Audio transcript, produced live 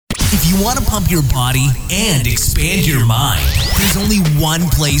If you want to pump your body and expand your mind, there's only one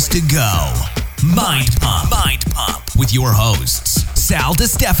place to go. Mind Pump. Mind Pump with your hosts, Sal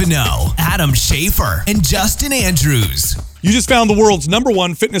DiStefano, Adam Schafer, and Justin Andrews. You just found the world's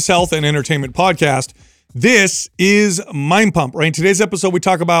 #1 fitness, health, and entertainment podcast. This is Mind Pump, right? In today's episode, we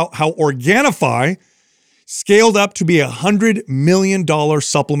talk about how Organifi scaled up to be a $100 million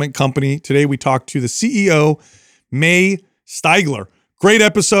supplement company. Today, we talk to the CEO, May Stigler. Great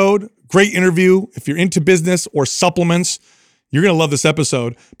episode, great interview. If you're into business or supplements, you're going to love this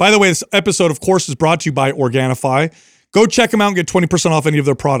episode. By the way, this episode, of course, is brought to you by Organifi. Go check them out and get 20% off any of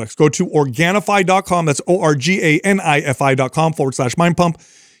their products. Go to Organifi.com. That's ORGANIFI.com/MindPump.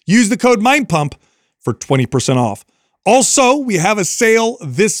 Use the code MindPump for 20% off. Also, we have a sale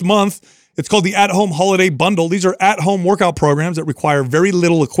this month. It's called the At-Home Holiday Bundle. These are at-home workout programs that require very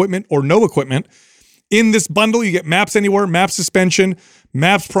little equipment or no equipment. In this bundle, you get MAPS Anywhere, MAPS Suspension,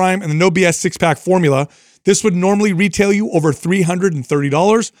 MAPS Prime, and the No BS 6-pack formula. This would normally retail you over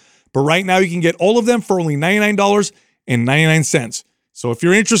 $330, but right now you can get all of them for only $99.99. So if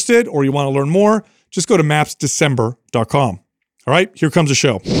you're interested or you want to learn more, just go to mapsdecember.com. All right, here comes the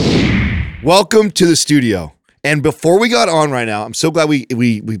show. Welcome to the studio. And before we got on right now, I'm so glad we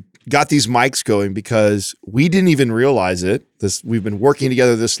got these mics going because we didn't even realize it. We've been working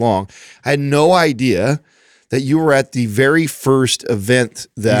together this long. I had no idea that you were at the very first event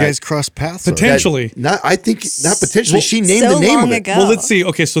that you guys crossed paths. Potentially. Not potentially. She named so the name long of it. ago. Well, let's see.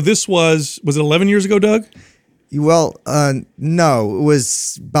 Okay, so this was it 11 years ago, Doug? Well, no, it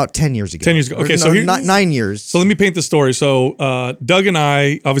was about 10 years ago. 10 years ago. Okay, Or so no, here- 9 years. So let me paint the story. So Doug and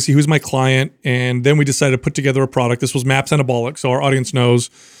I, obviously he was my client, and then we decided to put together a product. This was MAPS Anabolic, so our audience knows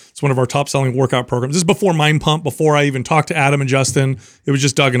it's one of our top selling workout programs. This is before Mind Pump, before I even talked to Adam and Justin. It was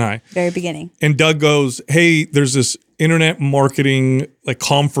just Doug and I. Very beginning. And Doug goes, hey, there's this internet marketing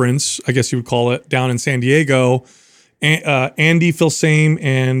conference, I guess you would call it, down in San Diego. Andy Filsame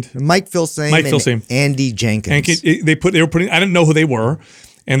and Mike Filsame and Andy Jenkins. they were putting, I didn't know who they were,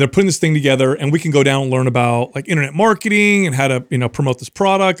 and they're putting this thing together, and we can go down and learn about internet marketing and how to promote this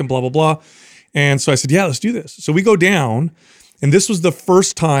product and blah blah blah. And so I said, yeah, let's do this. So we go down, and this was the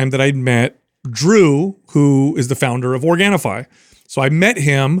first time that I'd met Drew, who is the founder of Organifi. So I met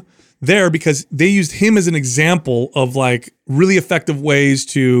him there because they used him as an example of really effective ways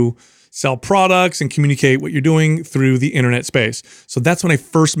to sell products and communicate what you're doing through the internet space. So that's when I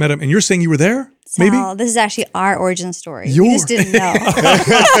first met him. And you're saying you were there? Sal, Maybe? this is actually our origin story. You just didn't know.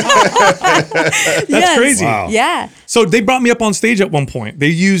 That's crazy. Wow. Yeah. So they brought me up on stage at one point. They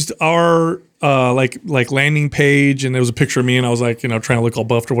used our landing page, and there was a picture of me, and I was trying to look all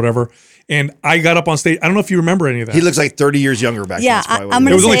buffed or whatever. And I got up on stage. I don't know if you remember any of that. He looks like 30 years younger back Yeah, then. I'm It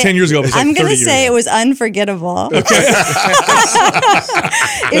gonna was only say- 10 years ago. It was I'm 30 going to years say ago. it was unforgettable. Okay.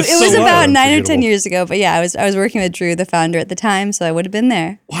 It was so about 9 or 10 unforgettable. years ago. But yeah, I was working with Drew, the founder at the time, so I would have been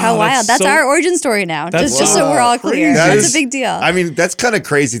there. Wow, How wild. that's That's so- our origin story now. That's Just so we're all clear. That That's is- a big deal. I mean, that's kind of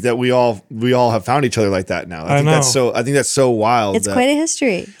crazy that we all have found each other like that now. I know. I think that's so wild. It's quite a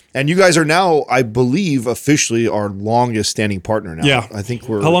history. And you guys are now, I believe, officially our longest standing partner now. Yeah. I think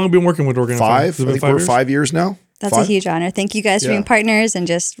we're How long have you been working with Organifi? five. Has it I been think 5 we're years? 5 years now. That's Five? a huge honor. Thank you guys for Yeah. being partners, and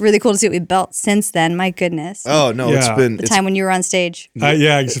just really cool to see what we built since then. My goodness. Oh no, it's Yeah. been The time when you were on stage.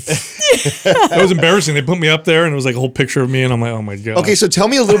 Yeah. That was embarrassing. They put me up there, and it was a whole picture of me, and I'm like, oh my God. Okay, so tell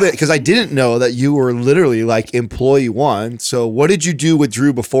me a little bit, because I didn't know that you were literally employee one. So what did you do with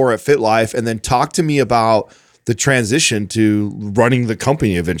Drew before at FitLife? And then talk to me about the transition to running the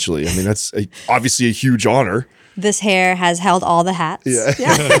company eventually. I mean, that's obviously a huge honor. This hair has held all the hats.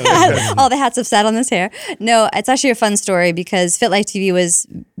 Yeah. All the hats have sat on this hair. No, it's actually a fun story because FitLife TV was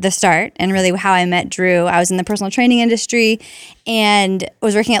the start and really how I met Drew. I was in the personal training industry and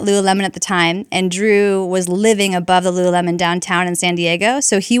was working at Lululemon at the time. And Drew was living above the Lululemon downtown in San Diego.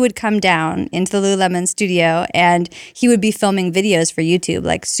 So he would come down into the Lululemon studio and he would be filming videos for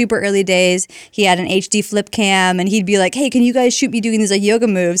YouTube, super early days. He had an HD flip cam and he'd be like, hey, can you guys shoot me doing these yoga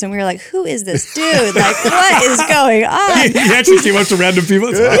moves? And we were like, who is this dude? What is going on? He actually came up to random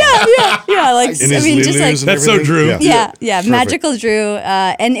people. Yeah. That's so Drew. Yeah. Yeah, magical Drew.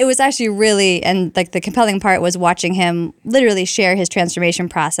 And it was actually really, and the compelling part was watching him literally share his transformation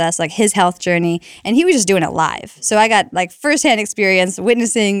process, his health journey, and he was just doing it live. So I got firsthand experience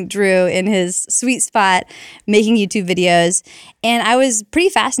witnessing Drew in his sweet spot, making YouTube videos. And I was pretty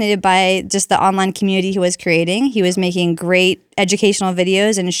fascinated by just the online community he was creating. He was making great educational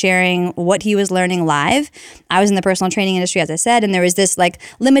videos and sharing what he was learning live. I was in the personal training industry, as I said, and there was this like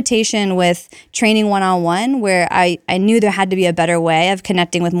limitation with training one-on-one where I knew there had to be a better way of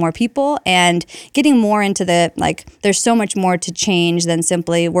connecting with more people and getting more into the, like, there's so much more to change than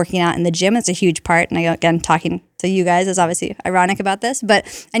simply working out in the gym. It's a huge part. And again, talking to you guys is obviously ironic about this,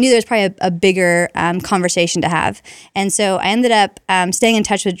 but I knew there was probably a bigger conversation to have. And so I ended up staying in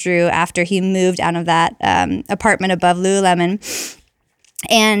touch with Drew after he moved out of that apartment above Lululemon.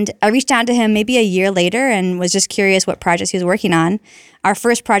 And I reached out to him maybe a year later and was just curious what projects he was working on. Our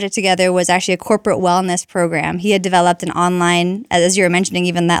first project together was actually a corporate wellness program. He had developed an online, as you were mentioning,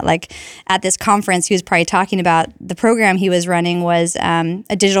 even that like at this conference, he was probably talking about the program he was running was a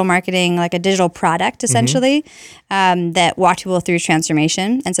digital marketing, like a digital product essentially, that walked people through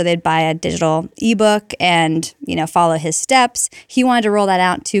transformation. And so they'd buy a digital ebook and, you know, follow his steps. He wanted to roll that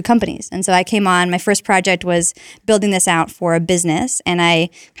out to companies. And so I came on, my first project was building this out for a business. And I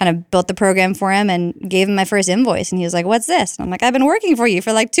kind of built the program for him and gave him my first invoice. And he was like, "What's this?" And I'm like, "I've been working for you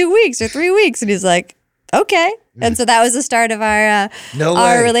for like 2 weeks or 3 weeks." And he's like, "Okay." And so that was the start of our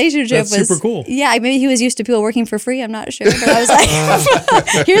relationship. That's super cool. Yeah, maybe he was used to people working for free. I'm not sure, but I was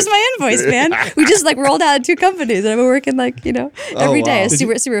like, "Here's my invoice, man." We just like rolled out 2 companies, and I've been working like every day.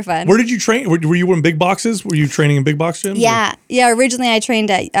 It's super fun. Where did you train? Were you in big boxes? Were you training in big box gyms? Yeah. Originally, I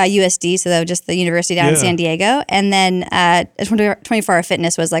trained at USD, so that was just the university down in San Diego, and then 24-Hour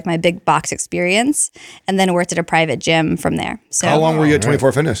Fitness was like my big box experience, and then worked at a private gym from there. So How long were you at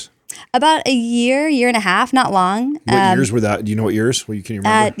 24 Fitness? About a year and a half, not long. What years were that? Do you know what years? Can you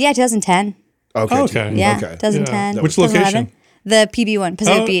remember? 2010. Okay. Okay. Yeah, Okay. 2010. Which 2011. location? The PB one,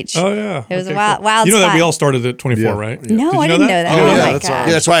 Pacific Beach. Oh yeah. It was a Okay, wild, cool. wild You know spot. that we all started at 24, Yeah. right? No, Did I you know didn't know that. Oh, Oh, yeah, my that's God.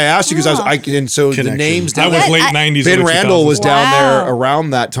 Yeah, that's why I asked you because Oh. and so the names That down was there. late 90s. Ben early Randall 2000s. was down there Wow. around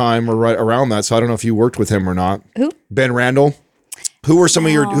that time or right around that. So I don't know if you worked with him or not. Who? Ben Randall. Who were some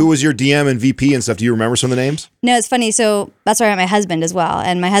of your? Who was your DM and VP and stuff? Do you remember some of the names? No, it's funny. So that's where I met my husband as well,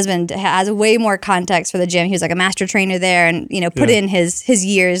 and my husband has way more context for the gym. He was like a master trainer there, and put in his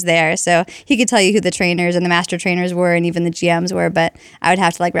years there, so he could tell you who the trainers and the master trainers were, and even the GMs were. But I would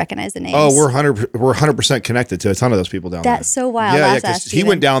have to like recognize the names. Oh, we're 100% connected to a ton of those people down there. That's so wild. Yeah, That's because he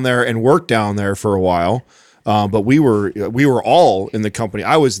went down there and worked down there for a while. But we were all in the company.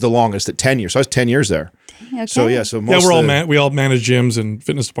 I was the longest at 10 years. So I was 10 years there. Okay. So most we all manage gyms and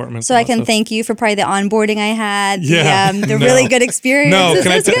fitness departments. So and I all can that stuff. thank you for probably the onboarding I had. Yeah. The No. really good experience. No,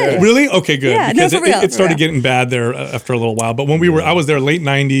 can I That's tell? good. Really? Okay, good. Yeah, no, because for real, it for started real. getting bad there after a little while. But when I was there late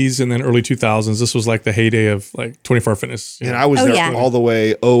 90s and then early 2000s. This was like the heyday of like 24 Fitness. And I was Oh, there yeah. all the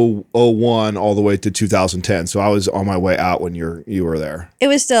way 01 all the way to 2010. So I was on my way out when you were there. It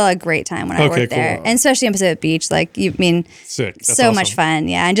was still a great time when I Okay, worked there, cool. and especially in Pacific Beach. Like Sick. That's so awesome. much fun.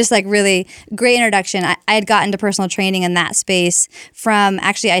 Yeah. And just like really great introduction. I had gotten to personal training in that space from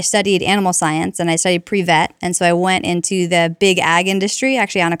actually, I studied animal science and I studied pre-vet. And so I went into the big ag industry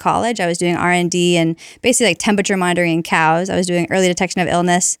actually out of college. I was doing R&D and basically like temperature monitoring in cows. I was doing early detection of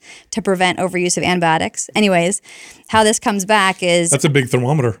illness to prevent overuse of antibiotics. Anyways, how this comes back is That's a big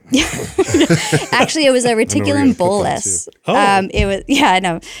thermometer. actually, it was a gonna reticulum put that bolus. too. Oh. It was, yeah, I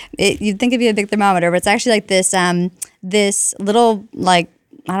know. You'd think it'd be a big thermometer, but it's actually like this little, like,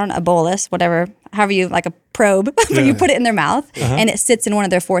 I don't know, a bolus, whatever, however you, like a probe, but you put it in their mouth and it sits in one of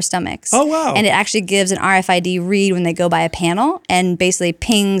their 4 stomachs. Oh, wow. And it actually gives an RFID read when they go by a panel and basically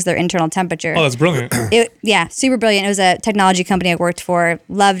pings their internal temperature. Oh, that's brilliant. Yeah, super brilliant. It was a technology company I worked for.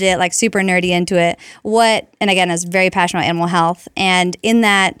 Loved it, like super nerdy into it. And again, I was very passionate about animal health. And in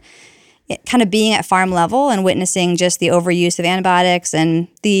that, kind of being at farm level and witnessing just the overuse of antibiotics and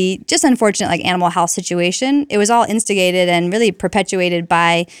the just unfortunate like animal health situation, it was all instigated and really perpetuated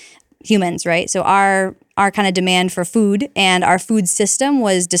by humans, right? So our kind of demand for food and our food system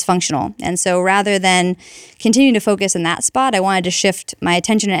was dysfunctional. And so rather than continue to focus in that spot, I wanted to shift my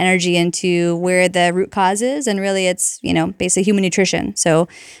attention and energy into where the root cause is. And really it's, basically human nutrition. So,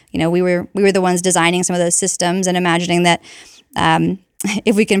 we were the ones designing some of those systems and imagining that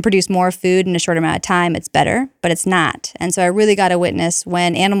if we can produce more food in a short amount of time, it's better, but it's not. And so I really got to witness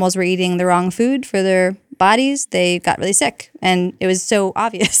when animals were eating the wrong food for their bodies, they got really sick. And it was so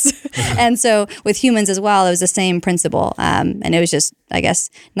obvious. And so with humans as well, it was the same principle. And it was just, I guess,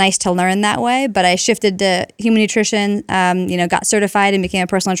 nice to learn that way. But I shifted to human nutrition, got certified and became a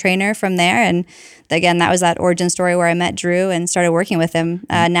personal trainer from there. And again, that was that origin story where I met Drew and started working with him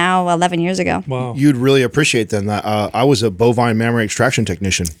now 11 years ago. Wow. You'd really appreciate then that I was a bovine mammary extraction extraction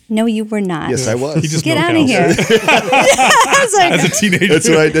technician. No, you were not. Yes, I was. He just Get milked out of cows. here. I was like, As a teenager.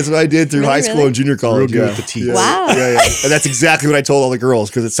 That's what I did through Really, high school really? and junior college. Real good Yeah. with the teeth. Yeah. Wow. Yeah, yeah. And that's exactly what I told all the girls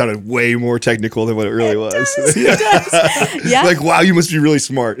because it sounded way more technical than what it really was. yeah. Like, wow, you must be really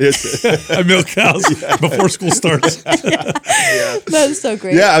smart. I milk cows before school starts. That's so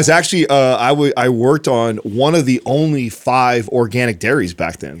great. Yeah, I was actually I worked on one of the only 5 organic dairies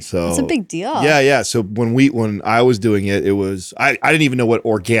back then. So It's a big deal. Yeah. So when I was doing it, it was I didn't even know what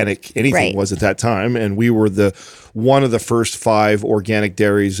organic anything Right. was at that time, and we were one of the first 5 organic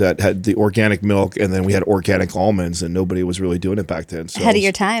dairies that had the organic milk, and then we had organic almonds, and nobody was really doing it back then. So Ahead of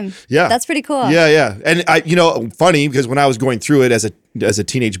your time. Yeah, That's pretty cool. Yeah, and funny because when I was going through it as a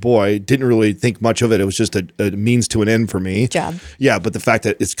teenage boy, didn't really think much of it. It was just a means to an end for me. Job. Yeah, but the fact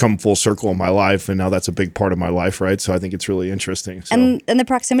that it's come full circle in my life, and now that's a big part of my life, right? So I think it's really interesting. So. And the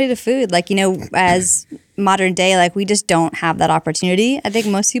proximity to food, like, as modern day, like we just don't have that opportunity, I think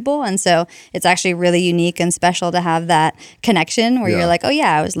most people. And so it's actually really unique and special to have that connection where Yeah. you're like, oh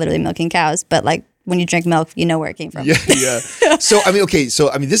yeah, I was literally milking cows. But like when you drink milk, you know where it came from. Yeah. So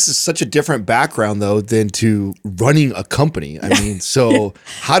this is such a different background though than to running a company. So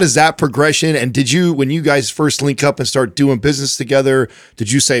how does that progression? And when you guys first link up and start doing business together,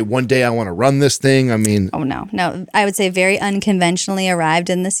 did you say one day I want to run this thing? Oh no. I would say very unconventionally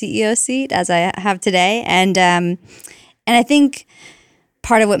arrived in the CEO seat as I have today. And I think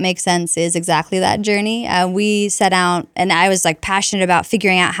part of what makes sense is exactly that journey. We set out, and I was like passionate about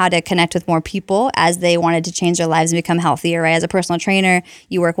figuring out how to connect with more people as they wanted to change their lives and become healthier, right? As a personal trainer,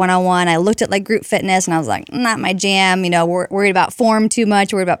 you work one-on-one. I looked at like group fitness and I was like, not my jam, worried about form too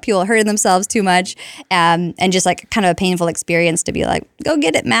much, worried about people hurting themselves too much. And just like kind of a painful experience to be like, go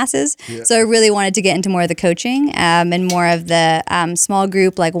get it, masses. Yeah. So I really wanted to get into more of the coaching and more of the small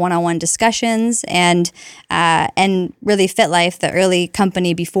group, like one-on-one discussions and really FitLife, the early company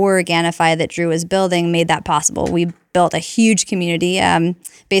before Organifi that Drew was building, made that possible. We built a huge community.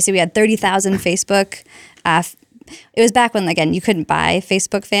 Basically, we had 30,000 Facebook. It was back when, again, you couldn't buy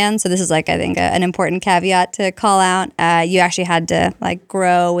Facebook fans. So this is like, I think, an important caveat to call out. You actually had to like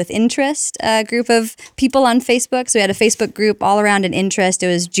grow with interest, a group of people on Facebook. So we had a Facebook group all around an interest. It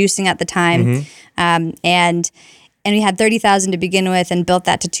was juicing at the time. And we had 30,000 to begin with and built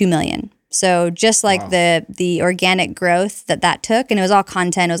that to 2 million. So just like the organic growth that took, and it was all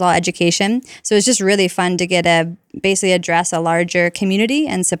content, it was all education. So it was just really fun to get basically address a larger community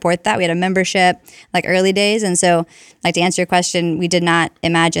and support that. We had a membership like early days. And so like to answer your question, we did not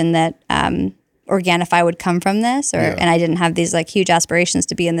imagine that Organifi would come from this, and I didn't have these like huge aspirations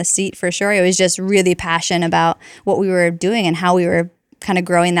to be in the seat for sure. It was just really passion about what we were doing and how we were kind of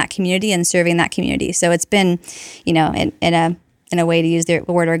growing that community and serving that community. So it's been, in a way to use the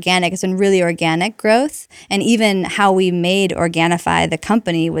word organic, it's been really organic growth. And even how we made Organifi, the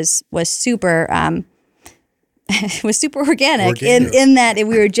company, was super organic. In that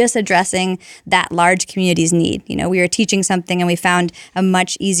we were just addressing that large community's need. We were teaching something and we found a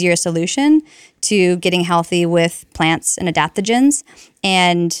much easier solution to getting healthy with plants and adaptogens.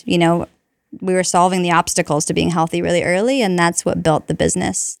 And, we were solving the obstacles to being healthy really early, and that's what built the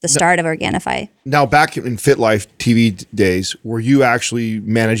business, the start of Organifi. Now, back in FitLife TV days, were you actually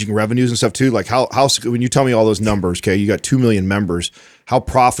managing revenues and stuff too? Like how when you tell me all those numbers, okay, you got 2 million members. How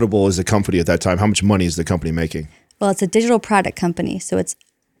profitable is the company at that time? How much money is the company making? Well, it's a digital product company, so it's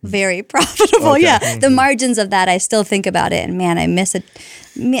very profitable. Okay. Yeah, the margins of that, I still think about it, and man, I miss it.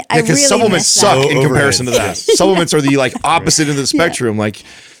 I really supplements miss suck that. in comparison to that. Supplements are the like opposite end of the spectrum. Like,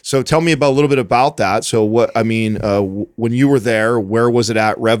 so tell me about a little bit about that. So when you were there, where was it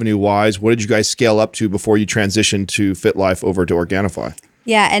at revenue wise? What did you guys scale up to before you transitioned to FitLife over to Organifi?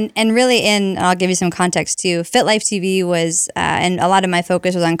 Yeah, and really I'll give you some context too. FitLife TV was, and a lot of my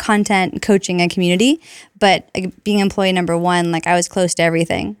focus was on content, coaching, and community. But being employee number one, like I was close to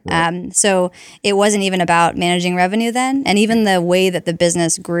everything. Right. So it wasn't even about managing revenue then. And even the way that the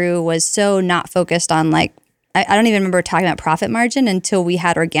business grew was so not focused on like, I don't even remember talking about profit margin until we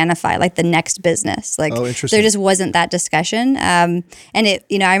had Organifi, like the next business. Like there just wasn't that discussion. And it,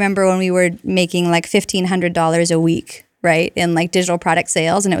 I remember when we were making like $1,500 a week, right, in like digital product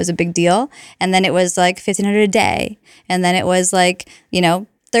sales, and it was a big deal. And then it was like $1,500 a day, and then it was like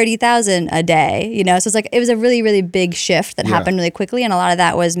 $30,000 a day. So it's like it was a really, really big shift that happened really quickly, and a lot of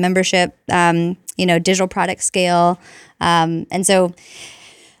that was membership, digital product scale, and so.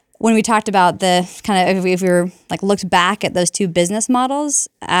 When we talked about the kind of, if we were like looked back at those two business models,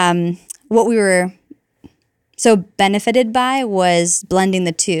 what we were so benefited by was blending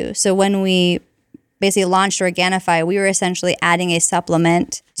the two. So when we basically launched Organifi, we were essentially adding a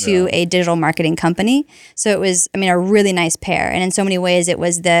supplement to a digital marketing company. So it was, I mean, a really nice pair. And in so many ways, it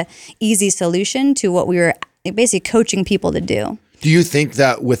was the easy solution to what we were basically coaching people to do. Do you think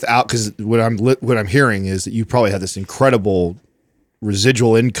that without, because what I'm hearing is that you probably had this incredible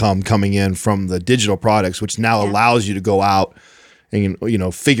residual income coming in from the digital products, which now allows you to go out and, you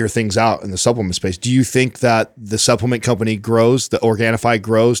know, figure things out in the supplement space. Do you think that the supplement company grows, the Organifi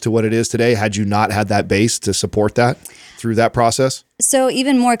grows to what it is today, had you not had that base to support that through that process? So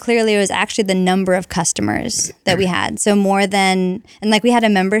even more clearly, it was actually the number of customers that we had. So more than, and like we had a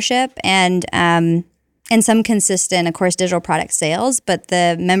membership and some consistent, of course, digital product sales, but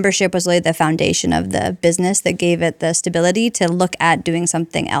the membership was really the foundation of the business that gave it the stability to look at doing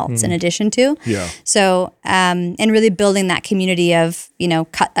something else in addition to. Yeah. So, and really building that community of, you know,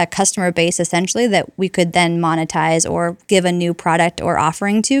 a customer base essentially that we could then monetize or give a new product or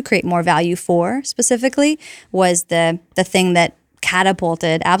offering to, create more value for specifically, was the thing that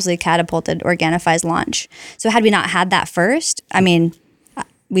absolutely catapulted Organifi's launch. So had we not had that first, I mean,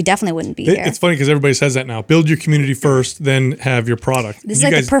 we definitely wouldn't be here. It's funny because everybody says that now. Build your community first, then have your product. This is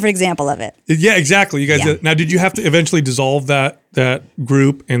like the perfect example of it. Yeah, exactly. You guys. Now, did you have to eventually dissolve that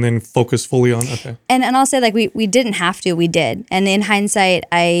group and then focus fully on? Okay. And I'll say, like, we didn't have to. We did. And in hindsight,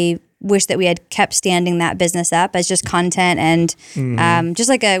 I wish that we had kept standing that business up as just content and just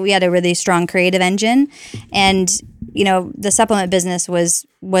like we had a really strong creative engine. And, you know, the supplement business was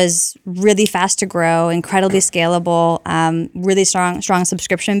really fast to grow, incredibly scalable, really strong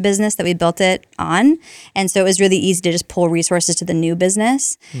subscription business that we built it on. And so it was really easy to just pull resources to the new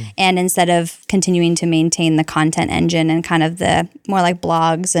business. And instead of continuing to maintain the content engine and kind of the more like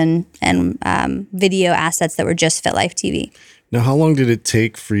blogs and video assets that were just FitLife TV. Now, how long did it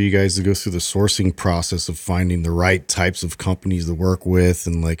take for you guys to go through the sourcing process of finding the right types of companies to work with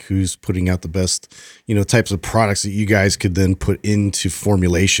and like who's putting out the best, you know, types of products that you guys could then put into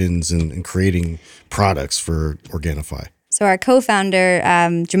formulations and creating products for Organifi? So our co-founder,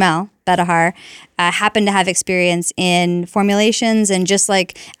 Jamel Bedahar, happened to have experience in formulations and just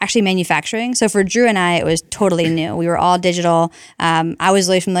like actually manufacturing. So for Drew and I, it was totally new. We were all digital. I was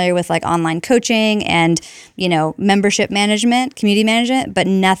really familiar with like online coaching and, you know, membership management, community management, but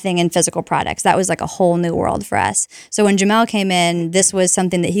nothing in physical products. That was like a whole new world for us. So when Jamel came in, this was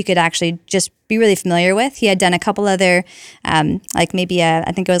something that he could actually just be really familiar with. He had done a couple other, like maybe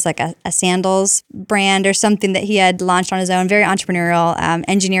I think it was like a sandals brand or something that he had launched on his own, very entrepreneurial,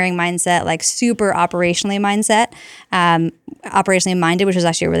 engineering mindset, like super operationally minded, which was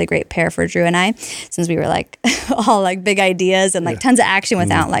actually a really great pair for Drew and I, since we were like all like big ideas and like tons of action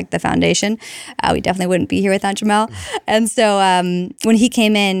without like the foundation. We definitely wouldn't be here without Jamel. And so when he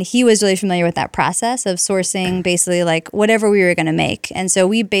came in, he was really familiar with that process of sourcing basically like whatever we were going to make. And so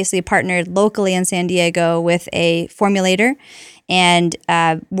we basically partnered locally in San Diego with a formulator and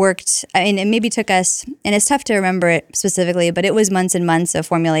worked, I mean, it maybe took us, and it's tough to remember it specifically, but it was months and months of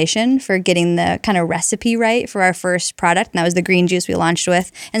formulation for getting the kind of recipe right for our first product. And that was the green juice we launched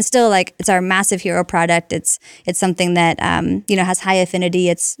with. And still, like, it's our massive hero product. It's something that, you know, has high affinity.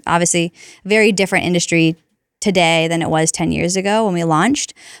 It's obviously a very different industry today than it was 10 years ago when we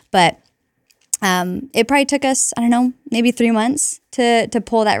launched. But it probably took us, I don't know, maybe 3 months to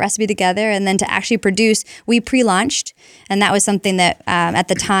pull that recipe together and then to actually produce. We pre-launched, and that was something that at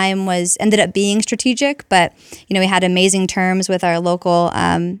the time ended up being strategic. But you know, we had amazing terms with our local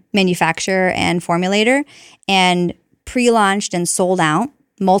manufacturer and formulator, and pre-launched and sold out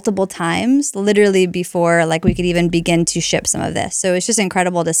multiple times, literally before like we could even begin to ship some of this. So it's just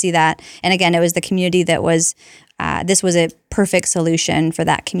incredible to see that. And again, it was the community that was. This was a perfect solution for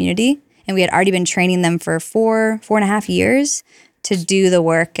that community. And we had already been training them for 4.5 years to do the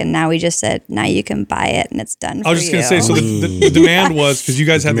work. And now we just said, now you can buy it and it's done for you. I was just going to say, so the demand was, because you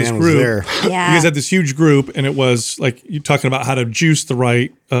guys had this group. Yeah. You guys had this huge group, and it was like you talking about how to juice the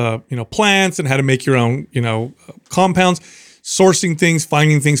right, plants and how to make your own, compounds, sourcing things,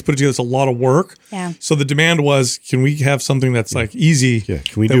 finding things, put it together. It's a lot of work. Yeah. So the demand was, can we have something that's like easy? Yeah.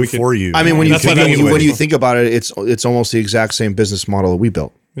 Can we do it for you? I mean, when you think about it, it's almost the exact same business model that we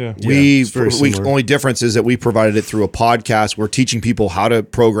built. Yeah. Only difference is that we provided it through a podcast. We're teaching people how to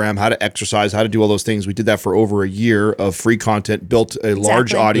program, how to exercise, how to do all those things. We did that for over a year of free content, built a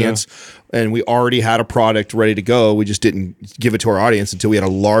large audience, and we already had a product ready to go. We just didn't give it to our audience until we had a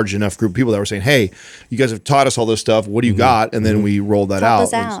large enough group of people that were saying, hey, you guys have taught us all this stuff. What do you got? And then we rolled that Help out.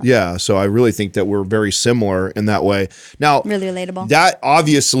 us out. Yeah. So I really think that we're very similar in that way. Now, Really relatable. that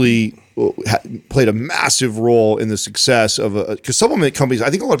obviously played a massive role in the success of because supplement companies, I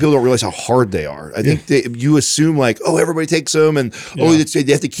think a lot of people don't realize how hard they are. I think you assume like, oh, everybody takes them and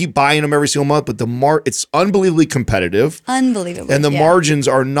they have to keep buying them every single month, but it's unbelievably competitive. Unbelievable. And the margins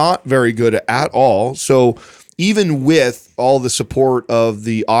are not very good at all. So even with all the support of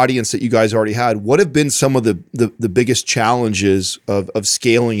the audience that you guys already had, what have been some of the biggest challenges of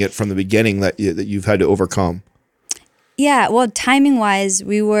scaling it from the beginning that you've had to overcome? Yeah, well, timing wise,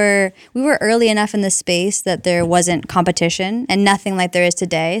 we were early enough in the space that there wasn't competition and nothing like there is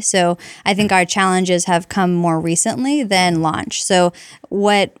today. So I think our challenges have come more recently than launch. So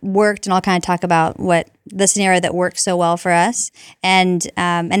what worked, and I'll kind of talk about what the scenario that worked so well for us, and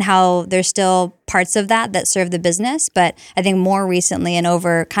how there's still parts of that serve the business. But I think more recently and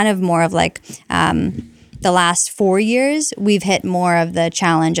over kind of more of like the last 4 years, we've hit more of the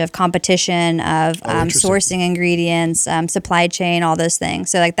challenge of competition, of sourcing ingredients, supply chain, all those things.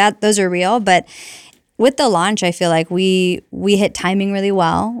 So like that, those are real. But with the launch, I feel like we hit timing really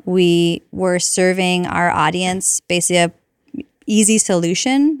well. We were serving our audience basically a easy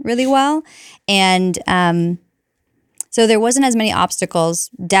solution really well. And so there wasn't as many obstacles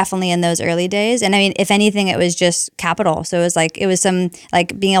definitely in those early days. And I mean, if anything, it was just capital. So it was some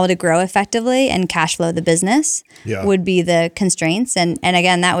like being able to grow effectively and cash flow the business would be the constraints. And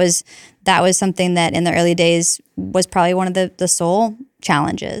again, that was something that in the early days was probably one of the sole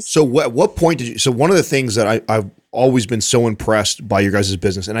challenges. So at what point did you, so one of the things that I've always been so impressed by your guys'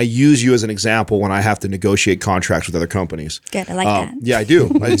 business, and I use you as an example when I have to negotiate contracts with other companies. Good, I like that. Yeah, I do.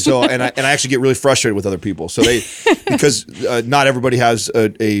 And I actually get really frustrated with other people. So because not everybody has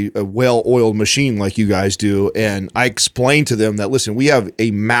a well-oiled machine like you guys do, and I explain to them that, listen, we have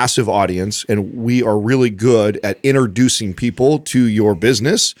a massive audience, and we are really good at introducing people to your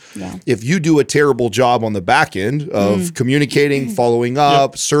business. Yeah. If you do a terrible job on the back end of communicating, following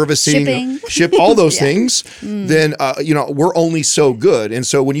up, servicing, ship all those things, then we're only so good. And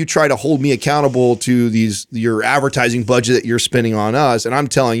so when you try to hold me accountable to your advertising budget that you're spending on us, and I'm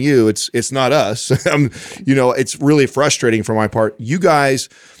telling you, it's not us. It's really frustrating for my part. You guys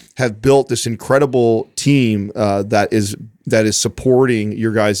have built this incredible team that is supporting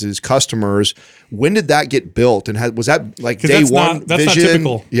your guys' customers. When did that get built? And was that like day one? That's vision? not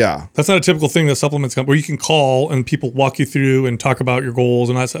typical. Yeah. That's not a typical thing that supplements come where you can call and people walk you through and talk about your goals.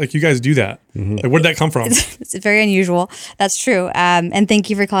 And that's like, you guys do that. Like, where did that come from? It's very unusual. That's true. And thank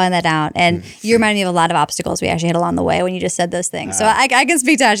you for calling that out. And you remind me of a lot of obstacles we actually hit along the way when you just said those things. So I can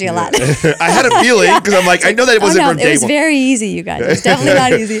speak to actually a lot. I had a feeling because I'm like, I know that it wasn't from day one. It was very easy, you guys. It's definitely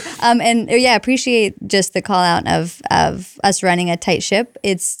not easy. Appreciate just the call out of us running a tight ship.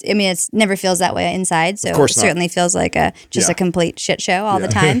 It's never feels that way inside. So it certainly feels like a complete shit show all the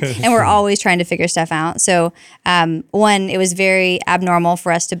time. And we're always trying to figure stuff out. So one, it was very abnormal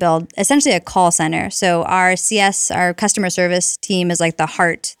for us to build essentially a call center. So our CS, our customer service team is like the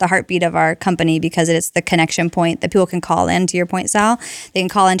heartbeat of our company because it's the connection point that people can call in, to your point, Sal. They can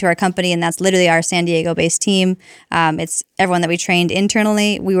call into our company, and that's literally our San Diego-based team. It's everyone that we trained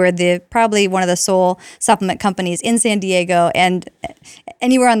internally. We were probably one of the sole supplement companies in San Diego and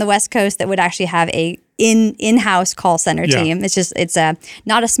anywhere on the West Coast that would actually have a in-house call center team. It's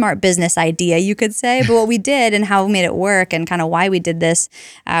not a smart business idea, you could say, but what we did and how we made it work and kind of why we did this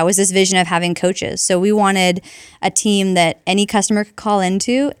was this vision of having coaches. So we wanted a team that any customer could call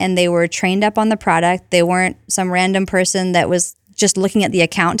into, and they were trained up on the product. They weren't some random person that was just looking at the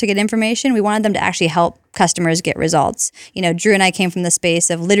account to get information. We wanted them to actually help customers get results. Drew and I came from the space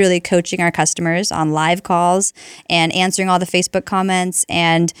of literally coaching our customers on live calls and answering all the Facebook comments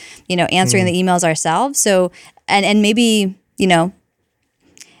and, answering the emails ourselves. So, and maybe, you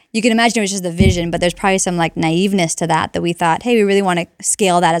can imagine it was just the vision, but there's probably some like naiveness to that we thought, hey, we really want to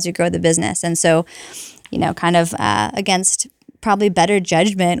scale that as we grow the business. And so, against probably better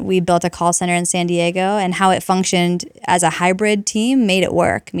judgment, we built a call center in San Diego, and how it functioned as a hybrid team made it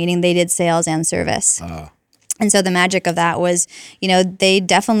work, meaning they did sales and service. And so the magic of that was, they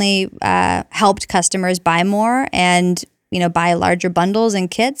definitely helped customers buy more and, buy larger bundles and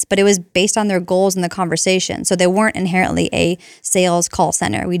kits, but it was based on their goals in the conversation. So they weren't inherently a sales call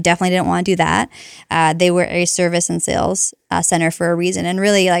center. We definitely didn't want to do that. They were a service and sales center for a reason. And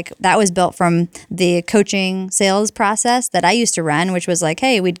really, like, that was built from the coaching sales process that I used to run, which was like,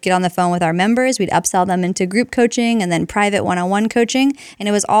 hey, we'd get on the phone with our members, we'd upsell them into group coaching and then private one-on-one coaching. And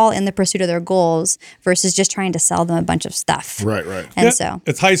it was all in the pursuit of their goals versus just trying to sell them a bunch of stuff. Right. And so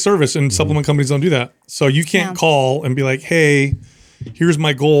it's high service, and supplement companies don't do that. So you can't call and be like, hey, here's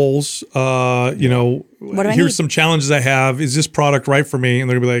my goals. What do I here's need? some challenges I have. Is this product right for me? And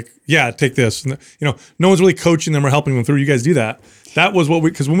they're gonna be like, yeah, take this. And, no one's really coaching them or helping them through. You guys do that. That was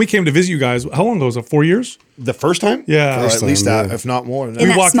because when we came to visit you guys, how long ago was it? 4 years? The first time? Yeah. Or at First least time, that, if not more. in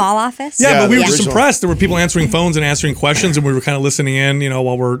that walked- small office? Yeah, but we were just original. impressed. There were people answering phones and answering questions, and we were kind of listening in,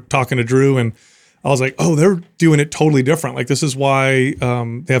 while we're talking to Drew. And I was like, oh, they're doing it totally different. Like, this is why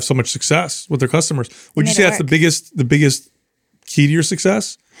they have so much success with their customers. Would you made say it that's the biggest key to your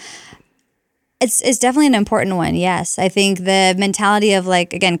success? It's definitely an important one. Yes. I think the mentality of,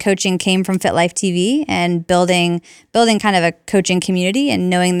 like, again, coaching came from Fit Life TV and building kind of a coaching community and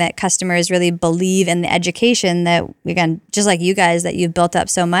knowing that customers really believe in the education that, again, just like you guys, that you've built up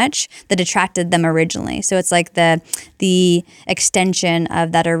so much that attracted them originally. So it's like the extension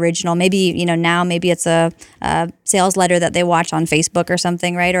of that original, maybe, now maybe it's a sales letter that they watch on Facebook or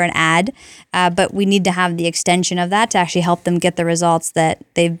something, right? Or an ad. But we need to have the extension of that to actually help them get the results that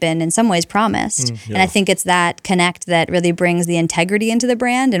they've been in some ways promised. And I think it's that connect that really brings the integrity into the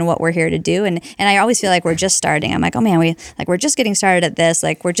brand and what we're here to do. And I always feel like we're just starting. I'm like, oh man, we're just getting started at this.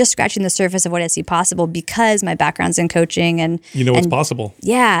 Like, we're just scratching the surface of what I see possible because my background's in coaching and What's possible.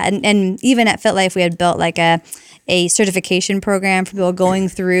 Yeah. And even at Fit Life, we had built like a certification program for people going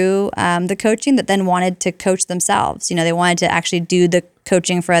through the coaching that then wanted to coach themselves. They wanted to actually do the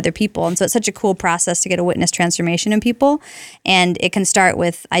coaching for other people. And so it's such a cool process to get a witness transformation in people. And it can start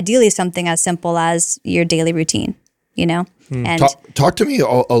with ideally something as simple as your daily routine, And Talk to me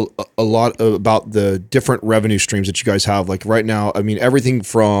a lot about the different revenue streams that you guys have. Like right now, I mean, everything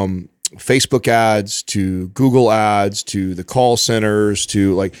from Facebook ads to Google ads to the call centers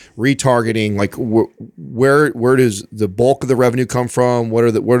to like retargeting. Like where does the bulk of the revenue come from? What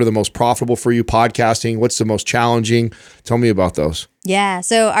are the most profitable for you? Podcasting. What's the most challenging? Tell me about those. Yeah.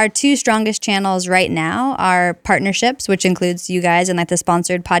 So our two strongest channels right now are partnerships, which includes you guys and like the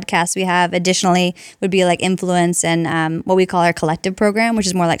sponsored podcasts we have. Additionally, would be like influence and what we call our collective program, which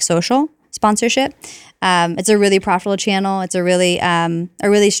is more like social sponsorship. It's a really profitable channel. It's a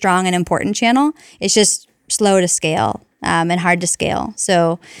really strong and important channel. It's just slow to scale. And hard to scale.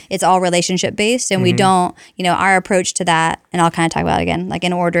 So it's all relationship based, and we don't, our approach to that, and I'll kind of talk about it again, like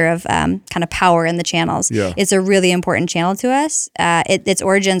in order of kind of power in the channels. Yeah. It's a really important channel to us. Its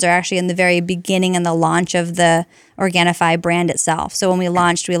origins are actually in the very beginning and the launch of the Organifi brand itself. So when we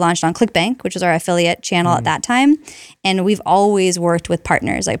launched on ClickBank, which was our affiliate channel at that time. And we've always worked with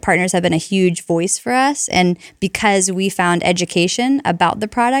partners. Like, partners have been a huge voice for us. And because we found education about the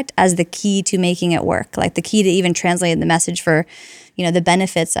product as the key to making it work, like the key to even translating the message for, the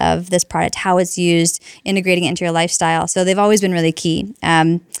benefits of this product, how it's used, integrating it into your lifestyle. So they've always been really key.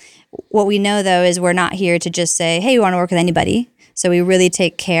 What we know, though, is we're not here to just say, hey, we want to work with anybody. So we really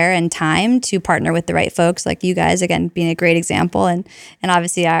take care and time to partner with the right folks, like you guys, again, being a great example. And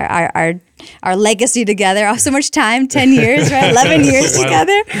obviously our legacy together, so much time, 10 years, right? 11 years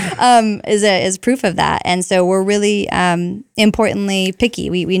together, is proof of that. And so we're really importantly picky.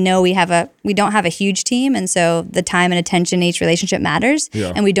 We know we don't have a huge team. And so the time and attention in each relationship matters.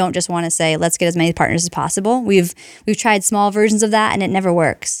 Yeah. And we don't just want to say, let's get as many partners as possible. We've tried small versions of that and it never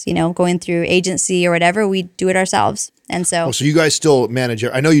works. Going through agency or whatever, we do it ourselves. And so, so you guys still manage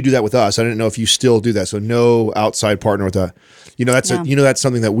it. I know you do that with us. I didn't know if you still do that. So no outside partner with that. That's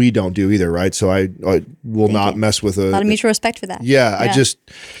something that we don't do either, right? So I will not mess with a lot of mutual respect for that. Yeah,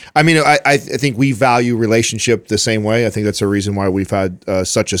 I think we value relationship the same way. I think that's a reason why we've had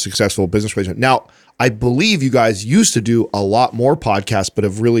such a successful business relationship. Now, I believe you guys used to do a lot more podcasts, but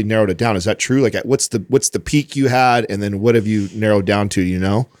have really narrowed it down. Is that true? Like, what's the peak you had, and then what have you narrowed down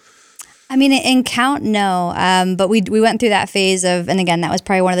to? I mean, in count, no. But we went through that phase of, and again, that was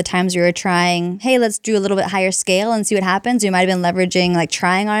probably one of the times we were trying, hey, let's do a little bit higher scale and see what happens. We might have been leveraging, like,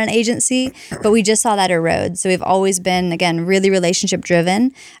 trying on an agency, but we just saw that erode. So we've always been, again, really relationship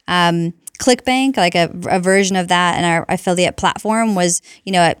driven. ClickBank, like a version of that, and our affiliate platform was,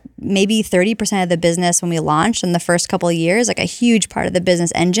 maybe 30% of the business when we launched in the first couple of years, like a huge part of the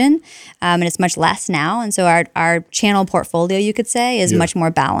business engine. And it's much less now. And so our channel portfolio, you could say, is much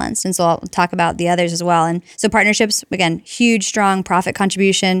more balanced. And so I'll talk about the others as well. And so partnerships, again, huge, strong profit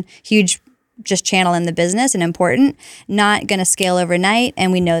contribution, huge just channel in the business and important, not going to scale overnight.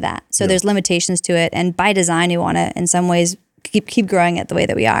 And we know that. So there's limitations to it. And by design, we want to, in some ways, keep growing it the way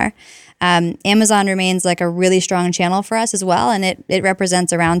that we are. Amazon remains like a really strong channel for us as well, and it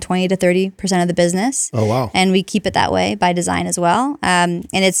represents around 20 to 30% of the business. Oh, wow. And we keep it that way by design as well. And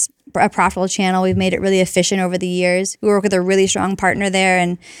it's a profitable channel. We've made it really efficient over the years. We work with a really strong partner there,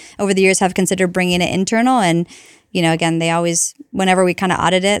 and over the years have considered bringing it internal. And again, they always, whenever we kind of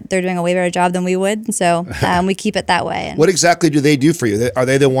audit it, they're doing a way better job than we would. So we keep it that way. And What exactly do they do for you? Are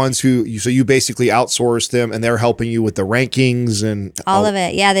they the ones so you basically outsource them and they're helping you with the rankings and all of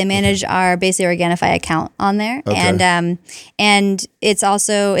it? Yeah, they manage our basically Organifi account on there, Okay. and it's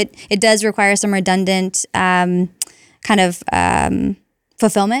also it does require some redundant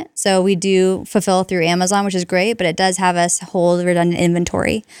fulfillment. So we do fulfill through Amazon, which is great, but it does have us hold redundant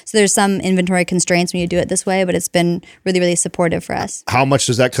inventory. So there's some inventory constraints when you do it this way, but it's been really, really supportive for us. How much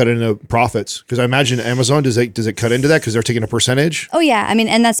does that cut into profits? Because I imagine Amazon, does it cut into that because they're taking a percentage? Oh yeah, I mean,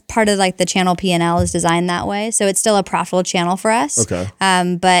 and that's part of like the channel P&L is designed that way. So it's still a profitable channel for us. Okay.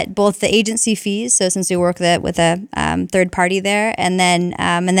 But both the agency fees, so since we work with a third party there, and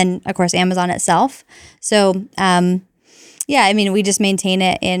then of course Amazon itself. So yeah, I mean, we just maintain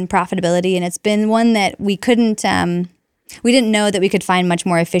it in profitability, and it's been one that we couldn't. We didn't know that we could find much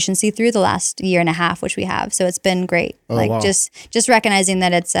more efficiency through the last year and a half, which we have. So it's been great. Wow. just recognizing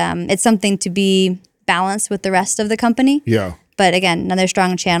that it's something to be balanced with the rest of the company. Yeah. But again, another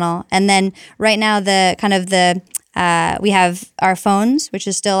strong channel. And then right now, we have our phones, which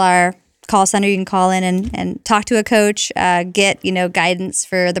is still our call center. You can call in and talk to a coach, get guidance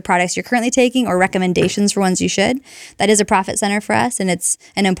for the products you're currently taking or recommendations for ones you should. That is a profit center for us, and it's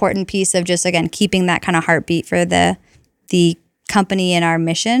an important piece of just again keeping that kind of heartbeat for the company and our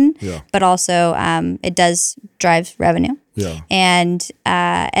mission. Yeah. But also it does drive revenue. Yeah. And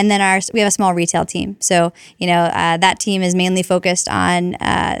then we have a small retail team. So, that team is mainly focused on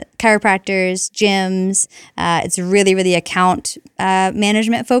chiropractors, gyms. It's really, really account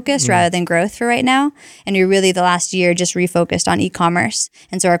management focused rather than growth for right now. And we really, the last year, just refocused on e-commerce.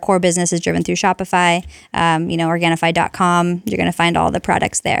 And so our core business is driven through Shopify, Organifi.com. You're going to find all the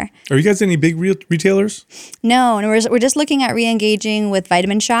products there. Are you guys any big retailers? No, and we're just looking at re-engaging with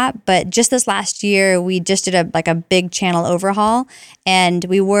Vitamin Shop. But just this last year, we just did a big channel overhaul, and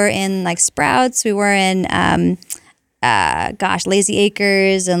we were in like Sprouts, we were in Lazy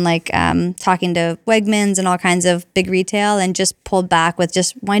Acres, and talking to Wegmans and all kinds of big retail, and just pulled back with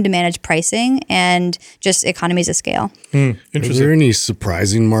just wanting to manage pricing and just economies of scale. Are Interesting. there any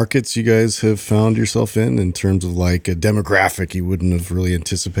surprising markets you guys have found yourself in terms of like a demographic you wouldn't have really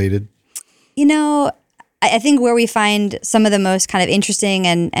anticipated? I think where we find some of the most kind of interesting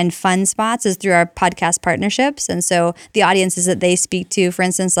and fun spots is through our podcast partnerships. And so the audiences that they speak to, for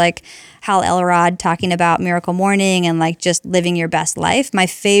instance, like Hal Elrod talking about Miracle Morning and like just living your best life. My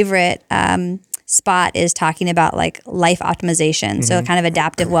favorite spot is talking about like life optimization. So kind of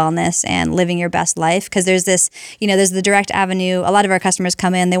adaptive wellness and living your best life. Because there's this, there's the direct avenue. A lot of our customers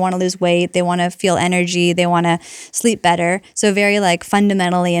come in, they want to lose weight, they want to feel energy, they want to sleep better. So very like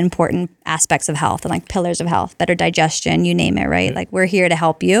fundamentally important aspects of health and like pillars of health, better digestion, you name it, right? Like we're here to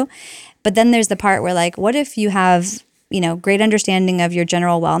help you. But then there's the part where like, what if you have great understanding of your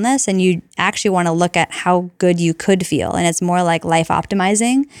general wellness, and you actually want to look at how good you could feel, and it's more like life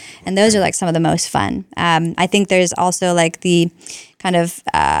optimizing, and those are like some of the most fun. I think there's also like the kind of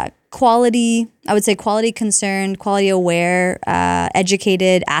quality concerned, quality aware,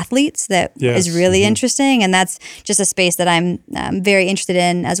 educated athletes that is really interesting, and that's just a space that I'm very interested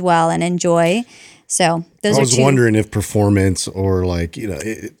in as well and enjoy. So those I was are two. wondering if performance or like,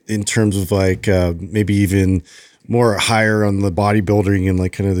 in terms of like maybe even more higher on the bodybuilding and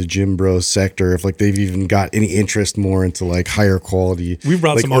like kind of the gym bro sector, if like they've even got any interest more into like higher quality, We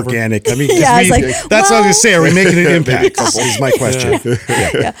brought like some over. organic. I mean, Yeah, I was like, that's what I was gonna say. Are we making an impact? Is my question.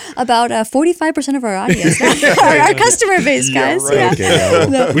 About 45% of our audience, our customer base, guys. right.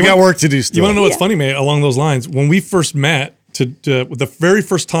 Okay, we got work to do still. You want to know what's funny, mate? Along those lines, when we first met, the very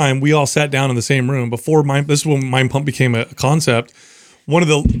first time we all sat down in the same room before this is when Mind Pump became a concept.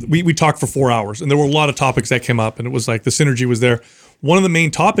 We talked for 4 hours, and there were a lot of topics that came up, and it was like the synergy was there. One of the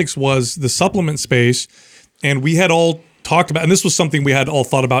main topics was the supplement space, and we had all talked about, and this was something we had all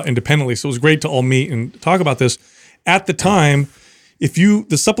thought about independently. So it was great to all meet and talk about this. At the time,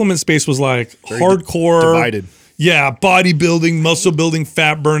 the supplement space was like hardcore divided. Yeah, bodybuilding, muscle building,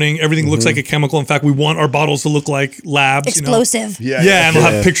 fat burning, everything looks like a chemical. In fact, we want our bottles to look like labs. Explosive. Yeah, and they'll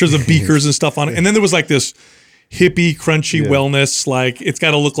have pictures of beakers and stuff on it. And then there was like this hippie, crunchy wellness, like it's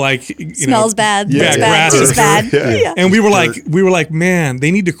got to look like Smells bad. Yeah, Looks bad. grass Tastes is- bad. Yeah. And we were like, man,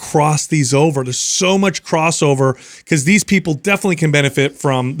 they need to cross these over. There's so much crossover because these people definitely can benefit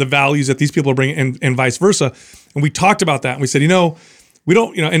from the values that these people are bringing, and vice versa. And we talked about that, and we said, we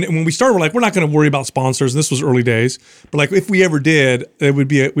don't, and when we started, we're like, we're not going to worry about sponsors. And this was early days, but like if we ever did, it would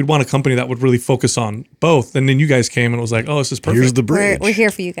be, we'd want a company that would really focus on both. And then you guys came and it was like, oh, this is perfect. Here's the bridge. We're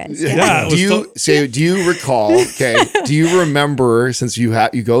here for you guys. Yeah. Yeah. Do you recall? Okay. Do you remember, since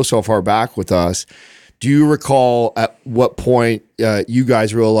you go so far back with us? Do you recall at what point you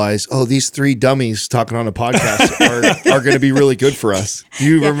guys realized, oh, these three dummies talking on a podcast are going to be really good for us? Do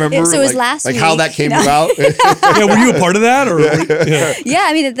you remember? So it was last week, how that came about? Yeah, were you a part of that? Or Yeah,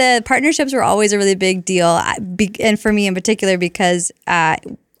 I mean, the partnerships were always a really big deal, and for me in particular, because I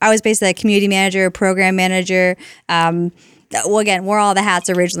was basically a community manager, program manager. Well, again, wore all the hats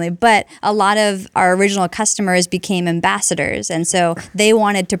originally, but a lot of our original customers became ambassadors. And so they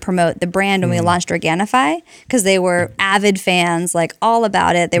wanted to promote the brand when we launched Organifi because they were avid fans, like all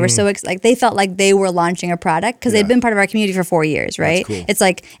about it. They were so like they felt like they were launching a product because they'd been part of our community for 4 years, right? Cool. It's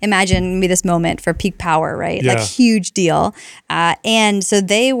like, imagine me this moment for Peak Power, right? Yeah. Like huge deal. And so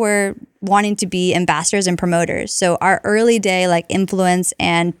they were wanting to be ambassadors and promoters. So our early day like influence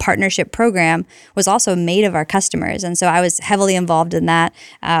and partnership program was also made of our customers. And so I was heavily involved in that,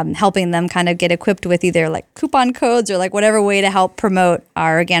 helping them kind of get equipped with either like coupon codes or like whatever way to help promote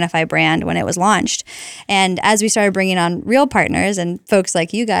our Organifi brand when it was launched. And as we started bringing on real partners and folks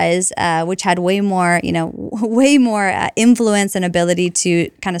like you guys, which had way more influence and ability to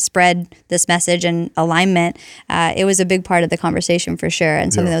kind of spread this message and alignment, it was a big part of the conversation for sure,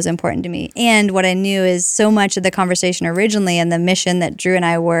 and something that was important to me. And what I knew is so much of the conversation originally and the mission that Drew and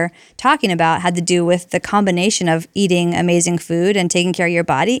I were talking about had to do with the combination of eating amazing food and taking care of your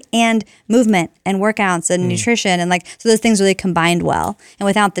body and movement and workouts and nutrition. And like, so those things really combined well. And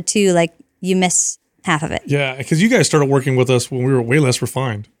without the two, like you miss half of it. Yeah, because you guys started working with us when we were way less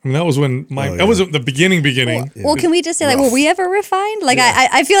refined. I mean, that was when that was the beginning. Well, can we just say, like, were we ever refined? Like,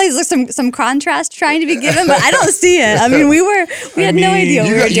 I feel like there's some contrast trying to be given, but I don't see it. I mean, we had no idea what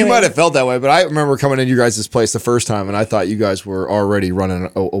we were doing. You might have felt that way, but I remember coming into you guys' place the first time, and I thought you guys were already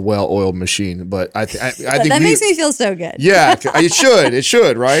running a well-oiled machine. But I think that makes me feel so good. Yeah, it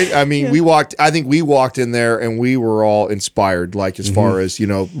should, right? I mean, I think we walked in there and we were all inspired, like as far as,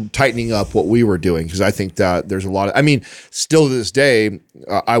 tightening up what we were doing. Because I think that there's a lot of, still to this day,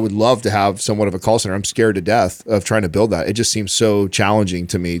 I would love to have somewhat of a call center. I'm scared to death of trying to build that. It just seems so challenging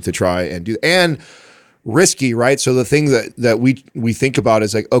to me to try and do, and risky, right? So the thing that we think about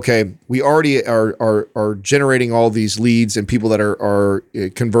is like, okay, we already are generating all these leads and people that are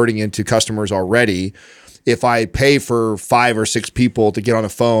converting into customers already. If I pay for 5 or 6 people to get on a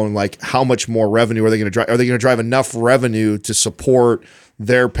phone, like how much more revenue are they going to drive? Are they going to drive enough revenue to support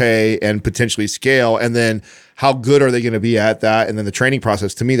their pay and potentially scale? And then how good are they going to be at that? And then the training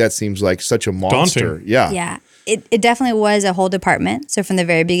process, to me, that seems like such a monster. Daunting. Yeah. Yeah. It definitely was a whole department. So from the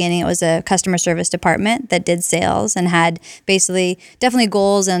very beginning, it was a customer service department that did sales and had basically definitely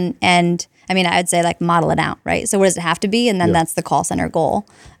goals and I'd say like model it out, right? So what does it have to be? And then that's the call center goal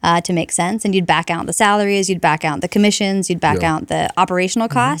to make sense. And you'd back out the salaries, you'd back out the commissions, you'd back out the operational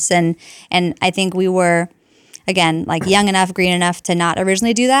costs. And I think we were, again, like young enough, green enough to not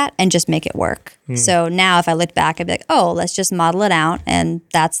originally do that and just make it work. So now if I look back, I'd be like, oh, let's just model it out. And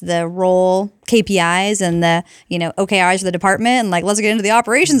that's the role KPIs and the, OKRs for the department. And like, let's get into the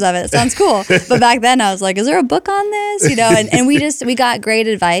operations of it. It sounds cool. But back then I was like, is there a book on this? And we got great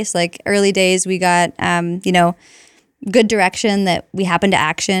advice. Like early days, we got, good direction that we happened to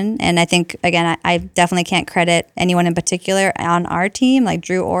action. And I think, again, I definitely can't credit anyone in particular on our team, like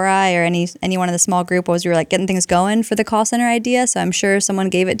Drew or I, or anyone in the small group, we were like getting things going for the call center idea. So I'm sure someone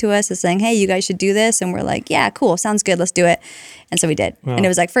gave it to us as saying, hey, you guys should do this. And we're like, yeah, cool. Sounds good. Let's do it. And so we did. Wow. And it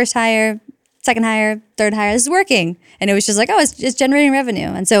was like first hire, second hire, third hire, this is working. And it was just like, oh, it's generating revenue.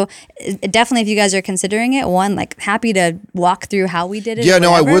 And so definitely if you guys are considering it, like happy to walk through how we did it. Yeah,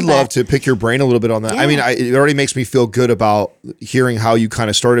 I would love to pick your brain a little bit on that. Yeah. It already makes me feel good about hearing how you kind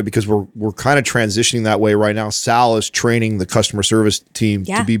of started because we're kind of transitioning that way right now. Sal is training the customer service team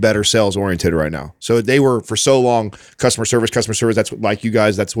to be better sales oriented right now. So they were for so long, customer service, that's what, like you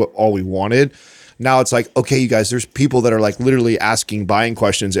guys, that's what all we wanted. Now it's like, okay, you guys, there's people that are like literally asking buying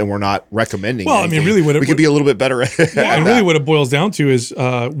questions and we're not recommending. Well, anything. Really we could be a little bit better at and really what it boils down to is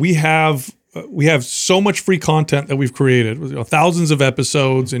we have so much free content that we've created, thousands of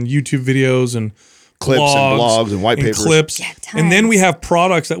episodes and YouTube videos and clips and blogs and white papers. Clips. Yeah, and then we have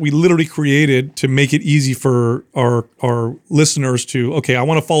products that we literally created to make it easy for our listeners to, okay, I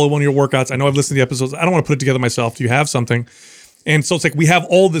want to follow one of your workouts. I know I've listened to the episodes. I don't want to put it together myself. Do you have something? And so it's like we have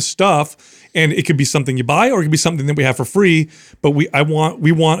all this stuff, and it could be something you buy or it could be something that we have for free. But we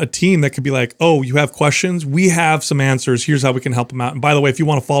want a team that could be like, oh, you have questions? We have some answers. Here's how we can help them out. And by the way, if you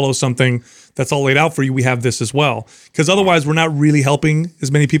want to follow something that's all laid out for you, we have this as well. Because otherwise, we're not really helping as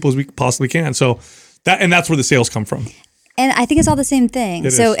many people as we possibly can. So that's where the sales come from. And I think it's all the same thing.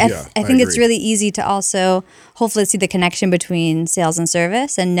 So I think it's agree. really easy to also hopefully see the connection between sales and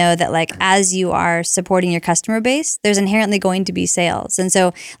service and know that like as you are supporting your customer base, there's inherently going to be sales. And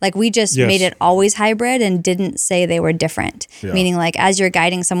so like we just made it always hybrid and didn't say they were different. Meaning like as you're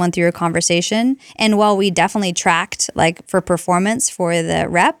guiding someone through a conversation, and while we definitely tracked like for performance for the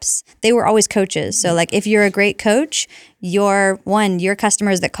reps, they were always coaches. So like if you're a great coach, your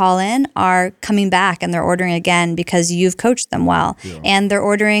customers that call in are coming back and they're ordering again because you've coached them well, and they're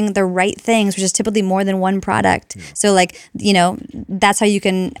ordering the right things, which is typically more than one product. So like, that's how you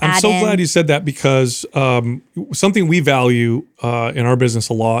can add in. I'm so glad you said that, because something we value in our business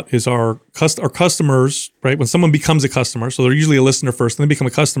a lot is our customers, right? When someone becomes a customer, so they're usually a listener first, and they become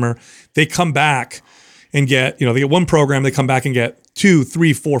a customer, they come back and get, they get one program, they come back and get 2,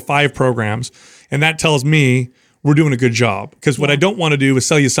 3, 4, 5 programs. And that tells me we're doing a good job. Because what I don't want to do is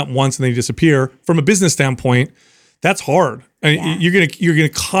sell you something once and then you disappear. From a business standpoint, that's hard. And you're gonna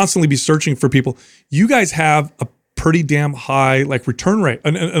constantly be searching for people. You guys have a pretty damn high like return rate.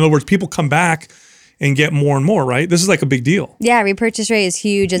 In other words, people come back and get more and more, right? This is like a big deal. Yeah, repurchase rate is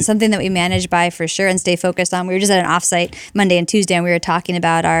huge and something that we manage by for sure and stay focused on. We were just at an offsite Monday and Tuesday, and we were talking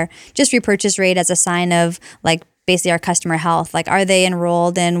about our just repurchase rate as a sign of like basically our customer health. Like, are they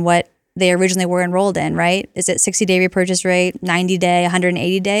enrolled in what they originally were enrolled in, right? Is it 60-day repurchase rate, 90-day,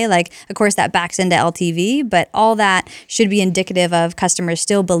 180-day? Like, of course, that backs into LTV, but all that should be indicative of customers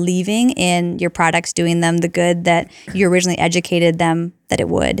still believing in your products, doing them the good that you originally educated them that it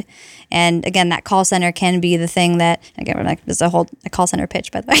would. And again, that call center can be the thing that, again, we're like, there's a call center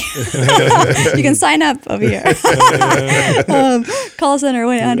pitch, by the way. You can sign up over here. Call center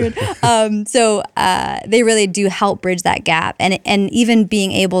 1-800. So they really do help bridge that gap. And even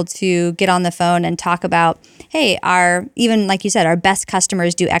being able to get on the phone and talk about, hey, even like you said, our best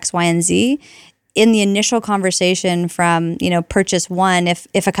customers do X, Y, and Z. In the initial conversation from, purchase one, if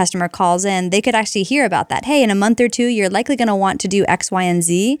a customer calls in, they could actually hear about that. Hey, in a month or two, you're likely going to want to do X, Y, and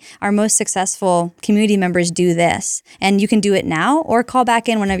Z. Our most successful community members do this. And you can do it now or call back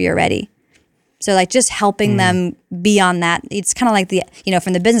in whenever you're ready. So like just helping them beyond that. It's kind of like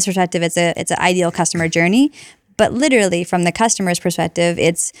from the business perspective, it's an ideal customer journey. But literally from the customer's perspective,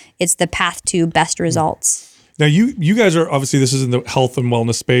 it's the path to best results. Now, you guys are, obviously, this is in the health and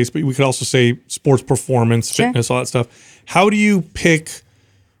wellness space, but we could also say sports performance, fitness, all that stuff. How do you pick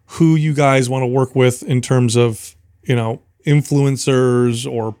who you guys want to work with in terms of,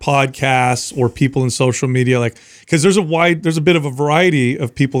 influencers or podcasts or people in social media? Like, because there's a bit of a variety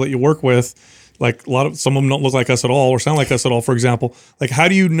of people that you work with. Like some of them don't look like us at all or sound like us at all, for example. Like, how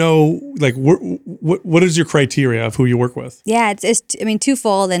do you know, like, what is your criteria of who you work with? Yeah, it's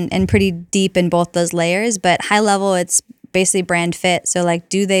twofold and pretty deep in both those layers, but high level, it's basically brand fit. So like,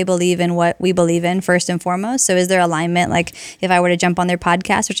 do they believe in what we believe in first and foremost? So is there alignment? Like if I were to jump on their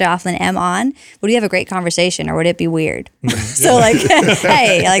podcast, which I often am on, would we have a great conversation or would it be weird? So like,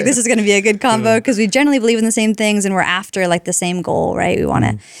 hey, like this is going to be a good combo because we generally believe in the same things and we're after like the same goal, right? We want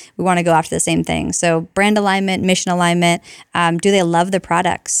to go after the same thing. So brand alignment, mission alignment, do they love the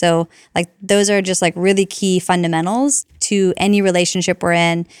products? So like those are just like really key fundamentals to any relationship we're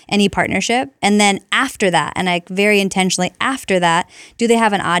in, any partnership. And then after that, and like very intentionally after that, do they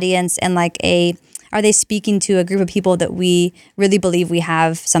have an audience and like are they speaking to a group of people that we really believe we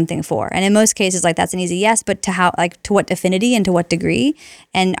have something for? And in most cases, like that's an easy yes, but to what affinity and to what degree?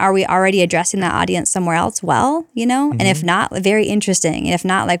 And are we already addressing that audience somewhere else well, And if not, very interesting. And if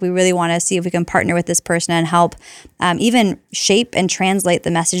not, like we really want to see if we can partner with this person and help even shape and translate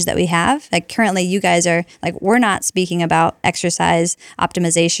the message that we have. Like currently you guys are like, we're not speaking about exercise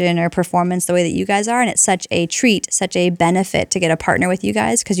optimization or performance the way that you guys are. And it's such a treat, such a benefit to get a partner with you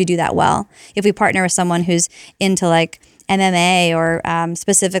guys because you do that well. If we partner with someone who's into like MMA or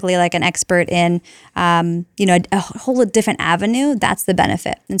specifically like an expert in, a whole different avenue, that's the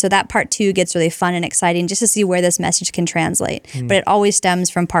benefit. And so that part 2 gets really fun and exciting just to see where this message can translate. But it always stems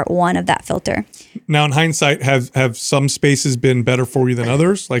from part 1 of that filter. Now, in hindsight, have some spaces been better for you than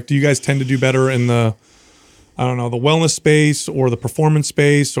others? Like, do you guys tend to do better in the wellness space or the performance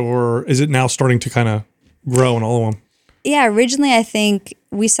space, or is it now starting to kind of grow in all of them? Yeah, originally I think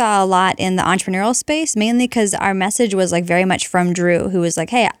we saw a lot in the entrepreneurial space, mainly because our message was like very much from Drew, who was like,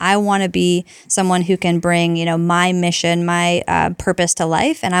 hey, I want to be someone who can bring, my mission, my purpose to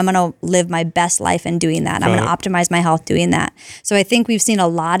life, and I'm going to live my best life in doing that. I'm going to optimize my health doing that. So I think we've seen a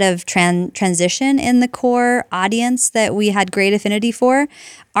lot of transition in the core audience that we had great affinity for.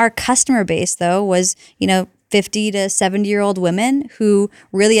 Our customer base, though, was, 50 to 70-year-old women who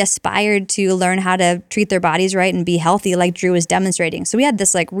really aspired to learn how to treat their bodies right and be healthy like Drew was demonstrating. So we had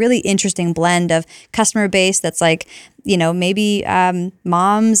this like really interesting blend of customer base that's like, maybe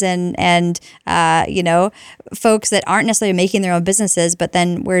moms and folks that aren't necessarily making their own businesses, but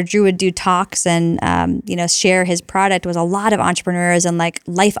then where Drew would do talks and, share his product was a lot of entrepreneurs and like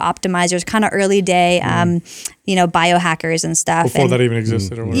life optimizers, kind of early day, biohackers and stuff. Before that even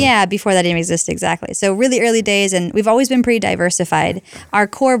existed or whatever. Yeah, before that even existed, exactly. So really early days, and we've always been pretty diversified. Our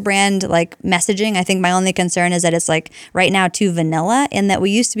core brand like messaging, I think my only concern is that it's like right now too vanilla, in that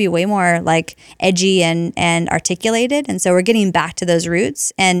we used to be way more like edgy and articulated. And so we're getting back to those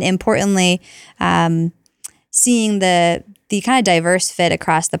roots, and importantly, seeing the kind of diverse fit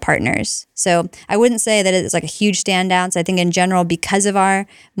across the partners. So I wouldn't say that it's like a huge standout. So I think in general, because of our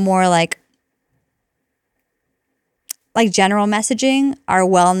more like general messaging, our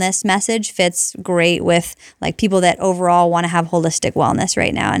wellness message fits great with like people that overall want to have holistic wellness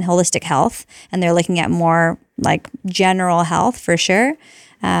right now and holistic health. And they're looking at more like general health for sure.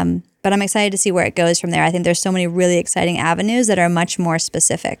 But I'm excited to see where it goes from there. I think there's so many really exciting avenues that are much more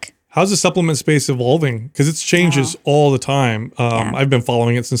specific. How's the supplement space evolving? Because it changes all the time. I've been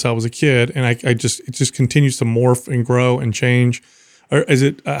following it since I was a kid, and it just continues to morph and grow and change. Or is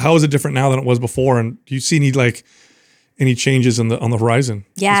it? How is it different now than it was before? And do you see any changes on the horizon?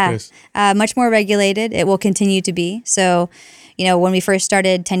 Yeah, much more regulated. It will continue to be. So, when we first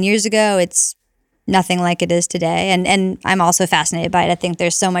started 10 years ago, it's nothing like it is today. And I'm also fascinated by it. I think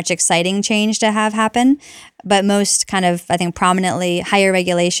there's so much exciting change to have happen, but most kind of, I think, prominently higher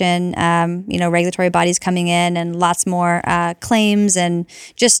regulation, regulatory bodies coming in and lots more claims and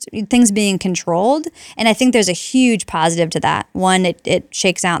just things being controlled. And I think there's a huge positive to that. One, it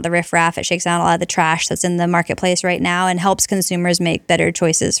shakes out the riffraff. It shakes out a lot of the trash that's in the marketplace right now and helps consumers make better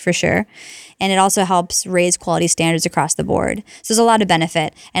choices for sure. And it also helps raise quality standards across the board. So there's a lot of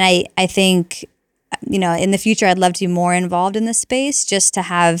benefit. And I think, in the future, I'd love to be more involved in this space, just to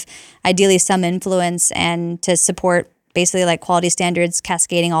have ideally some influence and to support basically like quality standards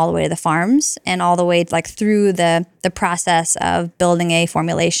cascading all the way to the farms and all the way like through the process of building a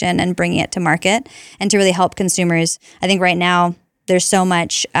formulation and bringing it to market, and to really help consumers. I think right now there's so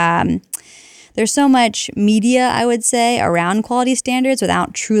much media, I would say, around quality standards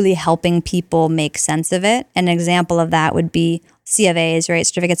without truly helping people make sense of it. An example of that would be CFAs, right?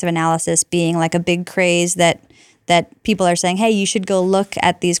 Certificates of analysis being like a big craze that people are saying, hey, you should go look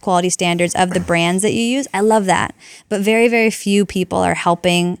at these quality standards of the brands that you use. I love that. But very, very few people are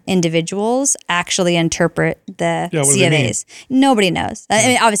helping individuals actually interpret the CFAs. Nobody knows. I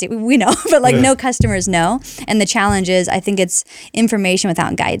mean, obviously we know, but no customers know. And the challenge is, I think it's information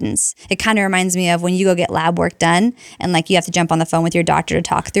without guidance. It kind of reminds me of when you go get lab work done and like you have to jump on the phone with your doctor to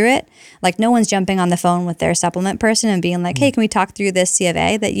talk through it. Like no one's jumping on the phone with their supplement person and being like, hey, can we talk through this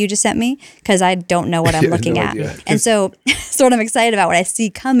CFA that you just sent me? Because I don't know what I'm looking at. Idea. And so what I'm excited about, what I see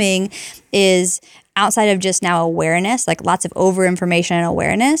coming is outside of just now awareness, like lots of over information and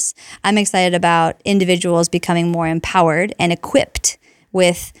awareness, I'm excited about individuals becoming more empowered and equipped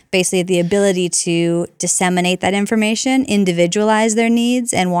with basically the ability to disseminate that information, individualize their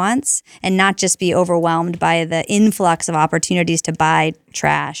needs and wants, and not just be overwhelmed by the influx of opportunities to buy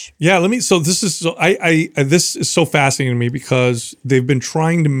trash. Yeah, this is so fascinating to me because they've been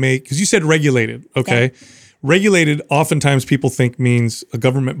trying to because you said regulated, okay? Yeah. Regulated, oftentimes people think means a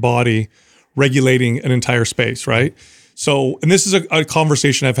government body regulating an entire space, right? So, and this is a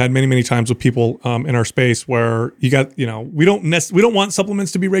conversation I've had many, many times with people in our space where we don't want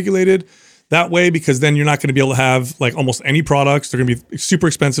supplements to be regulated that way, because then you're not going to be able to have like almost any products. They're going to be super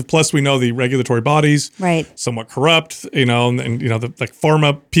expensive. Plus, we know the regulatory bodies, right, somewhat corrupt, and the like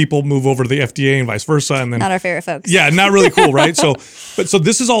pharma people move over to the FDA and vice versa. And then not our favorite folks. Yeah, not really cool, right? So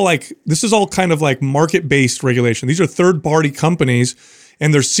this is all kind of like market-based regulation. These are third-party companies,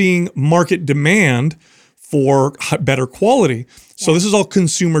 and they're seeing market demand for better quality. So this is all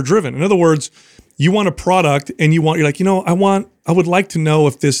consumer driven. In other words, you want a product and you're like, I would like to know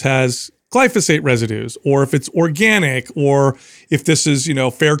if this has glyphosate residues or if it's organic or if this is,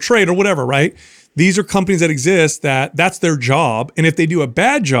 fair trade or whatever, right? These are companies that exist that's their job. And if they do a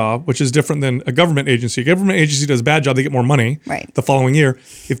bad job, which is different than a government agency does a bad job, they get more money the following year.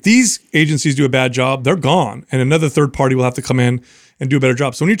 If these agencies do a bad job, they're gone. And another third party will have to come in and do a better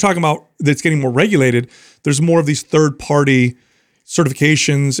job. So when you're talking about that's getting more regulated, there's more of these third party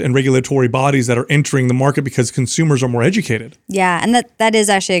certifications and regulatory bodies that are entering the market because consumers are more educated. Yeah, and that is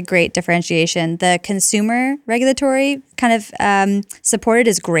actually a great differentiation. The consumer regulatory kind of supported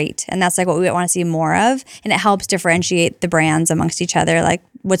is great, and that's like what we want to see more of, and it helps differentiate the brands amongst each other. Like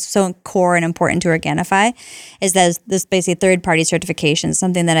what's so core and important to Organifi is that this basically third-party certification,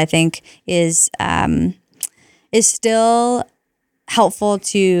 something that I think is still helpful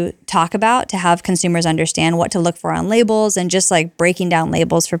to talk about, to have consumers understand what to look for on labels, and just like breaking down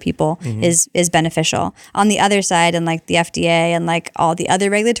labels for people is beneficial. On the other side, and like the FDA and like all the other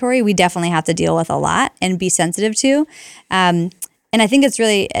regulatory, we definitely have to deal with a lot and be sensitive to. And I think it's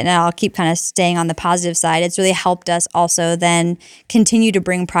really, and I'll keep kind of staying on the positive side, it's really helped us also then continue to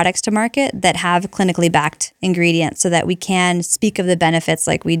bring products to market that have clinically backed ingredients so that we can speak of the benefits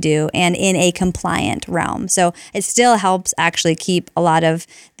like we do and in a compliant realm. So it still helps actually keep a lot of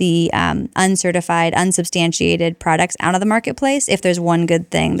the uncertified, unsubstantiated products out of the marketplace if there's one good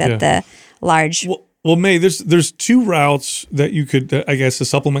thing that the large... Well, May, there's two routes that you could, I guess a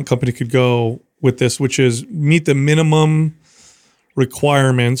supplement company could go with this, which is meet the minimum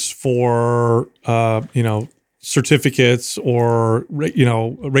requirements for certificates or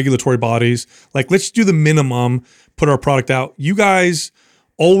regulatory bodies. Like, let's do the minimum, put our product out. You guys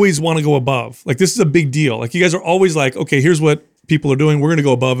always want to go above. Like, this is a big deal. Like, you guys are always like, okay, here's what people are doing. We're going to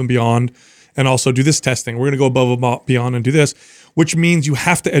go above and beyond and also do this testing. We're going to go above and beyond and do this, which means you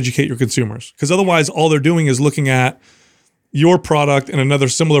have to educate your consumers, because otherwise all they're doing is looking at your product and another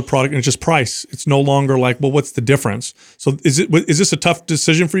similar product, and it's just price. It's no longer like, well, what's the difference? So is this a tough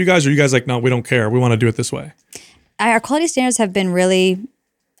decision for you guys, or are you guys like, no, we don't care, we want to do it this way? Our quality standards have been really,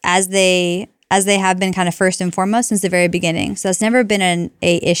 as they have been kind of first and foremost since the very beginning. So it's never been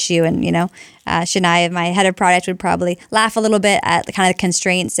a issue. And, Shania, my head of product, would probably laugh a little bit at the kind of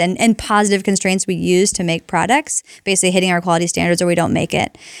constraints and positive constraints we use to make products, basically hitting our quality standards or we don't make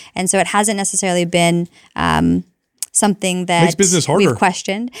it. And so it hasn't necessarily been something that makes business harder. We've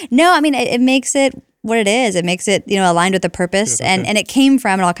questioned. No, I mean, it makes it what it is. It makes it, aligned with the purpose. And it came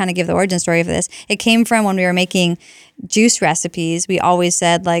from, and I'll kind of give the origin story for this. It came from when we were making juice recipes. We always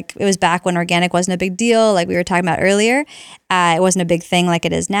said, like, it was back when organic wasn't a big deal, like we were talking about earlier. It wasn't a big thing like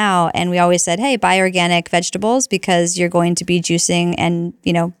it is now. And we always said, hey, buy organic vegetables because you're going to be juicing and,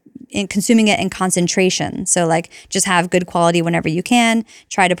 in consuming it in concentration. So like, just have good quality whenever you can,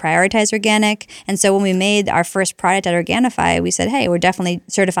 try to prioritize organic. And so when we made our first product at Organifi, we said, hey, we're definitely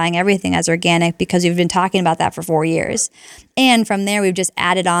certifying everything as organic because we've been talking about that for 4 years. And from there, we've just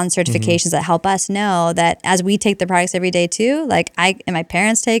added on certifications that help us know that as we take the products every day too, like and my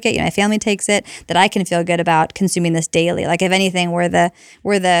parents take it, my family takes it, that I can feel good about consuming this daily. Like, if anything, we're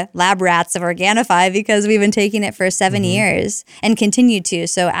the lab rats of Organifi because we've been taking it for 7 years and continue to.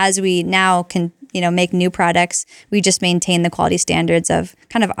 So as we now can, make new products, we just maintain the quality standards of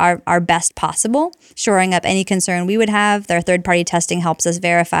kind of our best possible, shoring up any concern we would have. Our third-party testing helps us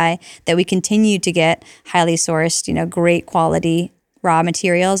verify that we continue to get highly sourced, great quality raw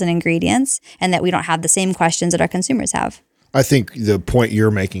materials and ingredients, and that we don't have the same questions that our consumers have. I think the point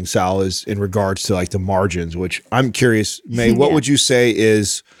you're making, Sal, is in regards to like the margins, which I'm curious, May, what would you say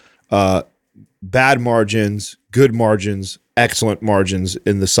is bad margins, good margins, excellent margins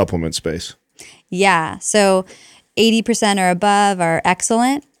in the supplement space? Yeah. So 80% or above are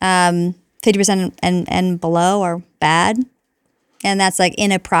excellent. 50% and below are bad. And that's like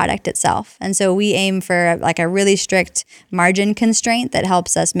in a product itself. And so we aim for like a really strict margin constraint that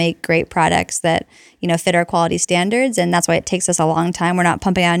helps us make great products that, fit our quality standards. And that's why it takes us a long time. We're not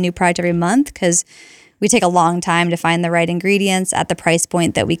pumping out a new product every month because we take a long time to find the right ingredients at the price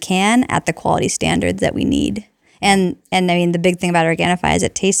point that we can, at the quality standards that we need. And I mean, the big thing about Organifi is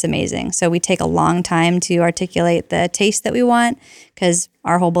it tastes amazing. So we take a long time to articulate the taste that we want, because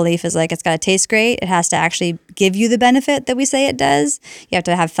our whole belief is like, it's got to taste great. It has to actually give you the benefit that we say it does. You have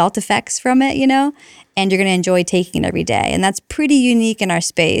to have felt effects from it, and you're going to enjoy taking it every day. And that's pretty unique in our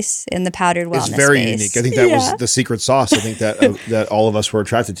space, in the powdered wellness space. It's very unique. I think that was the secret sauce. I think that that all of us were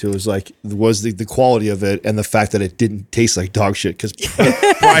attracted to was the quality of it and the fact that it didn't taste like dog shit. Because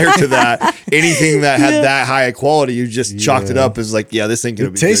prior to that, anything that had that high a quality, just chalked it up as like, yeah, this ain't gonna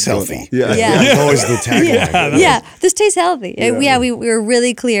It be tastes good. healthy. Yeah. Yeah. That's always the tagline. Yeah, this tastes healthy. We were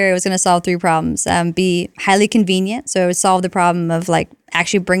really clear it was going to solve 3 problems. Be highly convenient, so it would solve the problem of like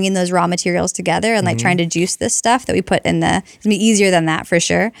actually bringing those raw materials together and like trying to juice this stuff that we put in the. It's gonna be easier than that for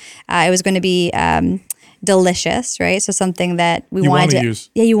sure. It was going to be delicious, right? So something that we You wanted wanna to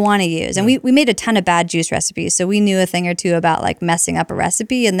use. Yeah, you want to use. And we made a ton of bad juice recipes. So we knew a thing or two about like messing up a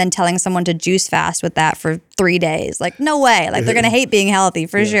recipe and then telling someone to juice fast with that for 3 days. Like, no way. Like, they're going to hate being healthy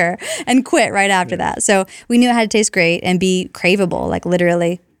for sure and quit right after that. So we knew it had to taste great and be craveable, like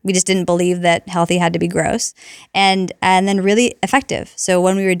literally. We just didn't believe that healthy had to be gross, and then really effective. So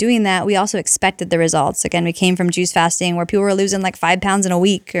when we were doing that, we also expected the results. Again, we came from juice fasting where people were losing like 5 pounds in a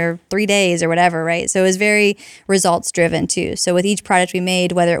week or 3 days or whatever, right? So it was very results driven too. So with each product we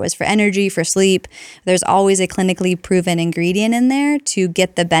made, whether it was for energy, for sleep, there's always a clinically proven ingredient in there to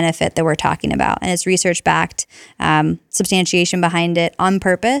get the benefit that we're talking about, and it's research backed, substantiation behind it on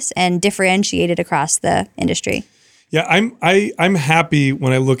purpose, and differentiated across the industry. Yeah, I'm happy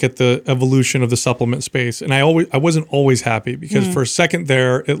when I look at the evolution of the supplement space, and I wasn't always happy because for a second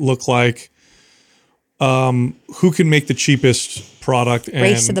there it looked like who can make the cheapest product and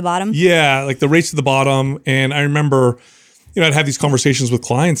Race to the bottom? Yeah, like the race to the bottom. And I remember, I'd have these conversations with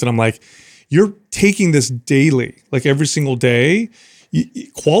clients, and I'm like, you're taking this daily, like every single day.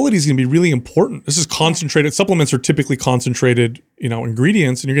 Quality is going to be really important. This is concentrated. Supplements are typically concentrated,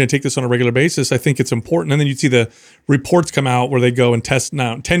 ingredients, and you're going to take this on a regular basis. I think it's important. And then you see the reports come out where they go and test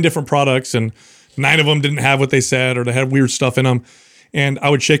now 10 different products, and 9 of them didn't have what they said, or they had weird stuff in them. And I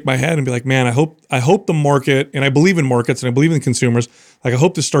would shake my head and be like, man, I hope the market, and I believe in markets and I believe in consumers, like I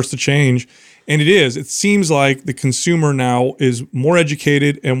hope this starts to change. And it is. It seems like the consumer now is more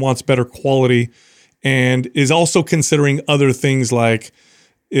educated and wants better quality, and is also considering other things like,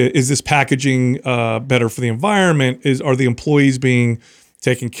 is this packaging better for the environment? Are the employees being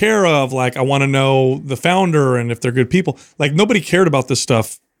taken care of? Like, I want to know the founder and if they're good people. Like, nobody cared about this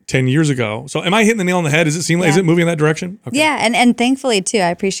stuff 10 years ago. So am I hitting the nail on the head? Does it seem like, is it moving in that direction? Okay. Yeah. And thankfully too, I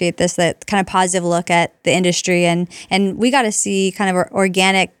appreciate that kind of positive look at the industry, and we got to see kind of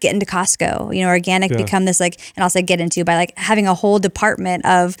organic get into Costco, organic become this like, and also get into by like having a whole department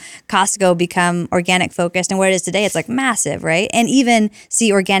of Costco become organic focused. And where it is today, it's like massive, right? And even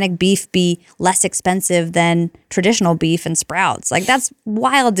see organic beef be less expensive than traditional beef and Sprouts. Like, that's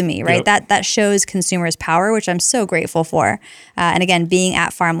wild to me, right? Yep. That shows consumers power, which I'm so grateful for. And again, being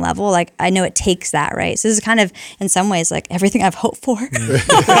at farm level, like I know it takes that, right? So this is kind of in some ways like everything I've hoped for.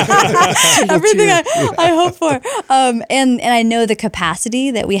 Everything I hope for. And I know the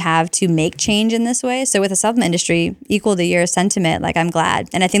capacity that we have to make change in this way. So with the supplement industry, equal to your sentiment, like I'm glad.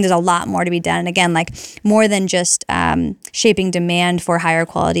 And I think there's a lot more to be done. And again, like more than just shaping demand for higher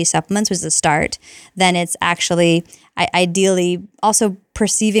quality supplements was the start. Then it's actually ideally also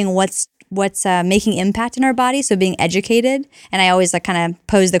perceiving what's making impact in our body. So being educated. And I always like kind of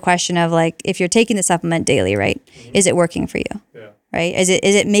pose the question of like, if you're taking the supplement daily, right, is it working for you? Yeah. Right? Is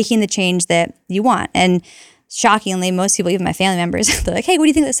it making the change that you want? And shockingly, most people, even my family members, they're like, hey, what do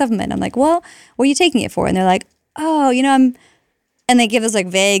you think of the supplement? I'm like, well, what are you taking it for? And they're like, oh, and they give us like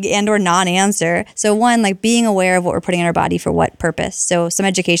vague and or non-answer. So one, like being aware of what we're putting in our body for what purpose. So some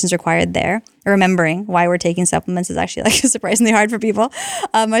education is required there. Remembering why we're taking supplements is actually like surprisingly hard for people,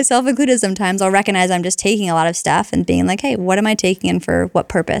 myself included. Sometimes I'll recognize I'm just taking a lot of stuff and being like, hey, what am I taking and for what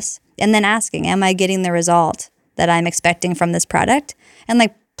purpose? And then asking, am I getting the result that I'm expecting from this product? And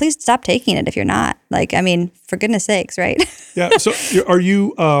like, please stop taking it if you're not. Like, I mean, for goodness sakes, right? Yeah. So are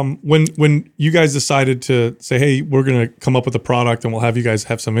you, when you guys decided to say, hey, we're going to come up with a product and we'll have you guys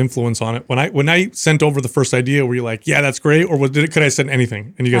have some influence on it. When I sent over the first idea, were you like, yeah, that's great? Or could I send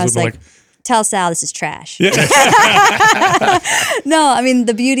anything? And you guys would be like, tell Sal this is trash. Yeah. No, I mean,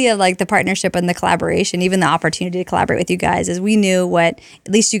 the beauty of like the partnership and the collaboration, even the opportunity to collaborate with you guys, is we knew what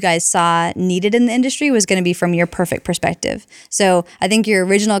at least you guys saw needed in the industry was going to be from your perfect perspective. So I think your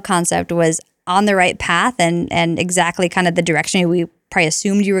original concept was on the right path and exactly kind of the direction we probably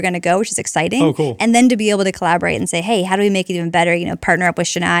assumed you were going to go, which is exciting. Oh, cool. And then to be able to collaborate and say, hey, how do we make it even better? Partner up with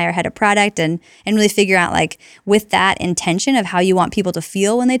Shania, our head of product, and really figure out like with that intention of how you want people to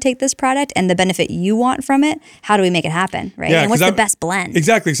feel when they take this product and the benefit you want from it, how do we make it happen, right? Yeah, and what's the best blend?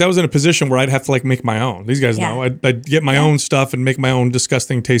 Exactly, because I was in a position where I'd have to like make my own. These guys know. I'd get my own stuff and make my own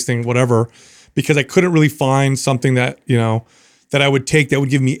disgusting tasting whatever, because I couldn't really find something that, that I would take that would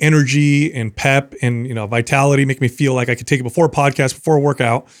give me energy and pep and, vitality, make me feel like I could take it before a podcast, before a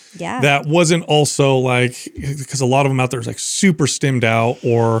workout. Yeah. That wasn't also like, because a lot of them out there is like super stimmed out,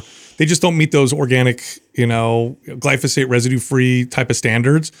 or they just don't meet those organic, glyphosate residue free type of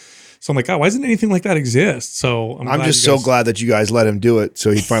standards. So I'm like, oh, why doesn't anything like that exist? So I'm just so glad that you guys let him do it,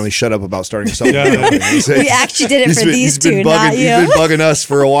 so he finally shut up about starting a supplement company. We actually did it for these two, not you. He's been bugging us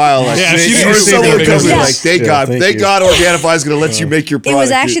for a while. Like, Yeah, thank God Organifi is going to let you make your product. It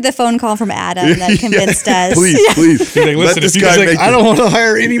was actually the phone call from Adam that convinced us. Please. Like, listen, this guy make I don't want to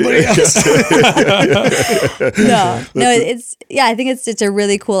hire anybody else. No, I think it's a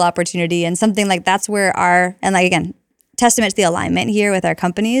really cool opportunity, and something like that's where again, testament to the alignment here with our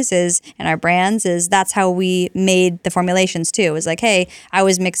companies and our brands is that's how we made the formulations too. It was like, hey, I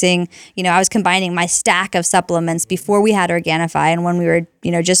was mixing, I was combining my stack of supplements before we had Organifi, and when we were,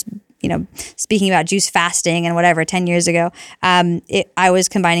 just speaking about juice fasting and whatever 10 years ago, I was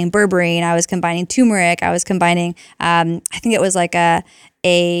combining berberine, I was combining turmeric, I was combining, I think it was like I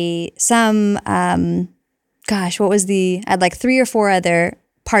had like 3 or 4 other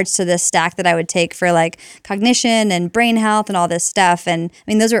parts to this stack that I would take for like cognition and brain health and all this stuff. And I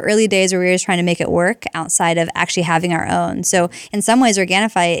mean, those were early days where we were just trying to make it work outside of actually having our own. So in some ways,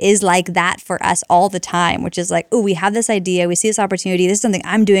 Organifi is like that for us all the time, which is like, oh, we have this idea, we see this opportunity, this is something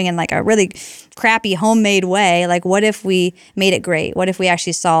I'm doing in like a really crappy homemade way. Like, what if we made it great? What if we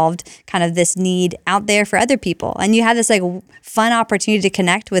actually solved kind of this need out there for other people? And you have this like fun opportunity to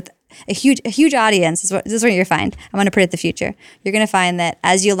connect with a huge audience. This is what you're find. I'm going to predict the future. You're going to find that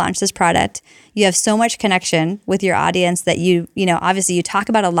as you launch this product, you have so much connection with your audience that obviously you talk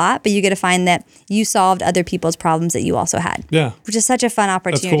about a lot, but you get to find that you solved other people's problems that you also had. Yeah. Which is such a fun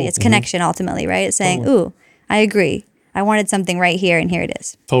opportunity. Cool. It's connection ultimately, right? It's saying, ooh, I agree. I wanted something right here, and here it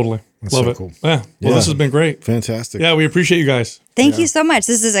is. Totally. Love so it. cool. Yeah. Well, this has been great. Fantastic. Yeah, we appreciate you guys. Thank you so much.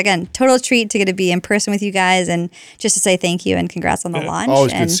 This is, again, total treat to get to be in person with you guys and just to say thank you and congrats on the launch.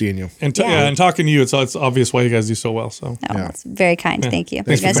 Always good seeing you. And and talking to you, it's obvious why you guys do so well. So That's very kind. Thank you.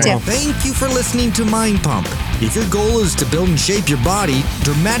 Thanks You guys for too. Thank you for listening to Mind Pump. If your goal is to build and shape your body,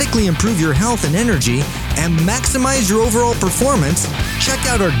 dramatically improve your health and energy, and maximize your overall performance, check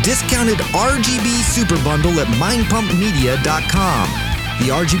out our discounted RGB Super Bundle at mindpumpmedia.com. The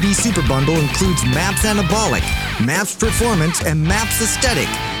RGB Super Bundle includes MAPS Anabolic, MAPS Performance, and MAPS Aesthetic.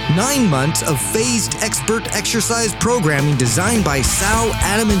 9 months of phased expert exercise programming designed by Sal,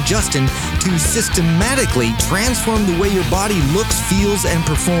 Adam, and Justin to systematically transform the way your body looks, feels, and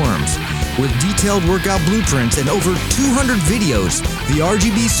performs. With detailed workout blueprints and over 200 videos, the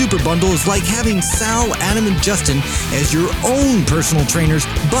RGB Super Bundle is like having Sal, Adam, and Justin as your own personal trainers,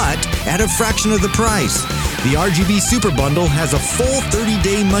 but at a fraction of the price. The RGB Super Bundle has a full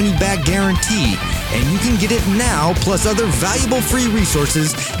 30-day money-back guarantee, and you can get it now plus other valuable free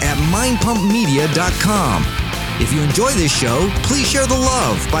resources at mindpumpmedia.com. If you enjoy this show, please share the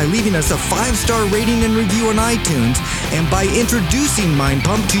love by leaving us a 5-star rating and review on iTunes and by introducing Mind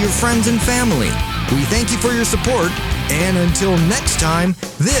Pump to your friends and family. We thank you for your support, and until next time,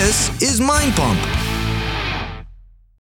 this is Mind Pump.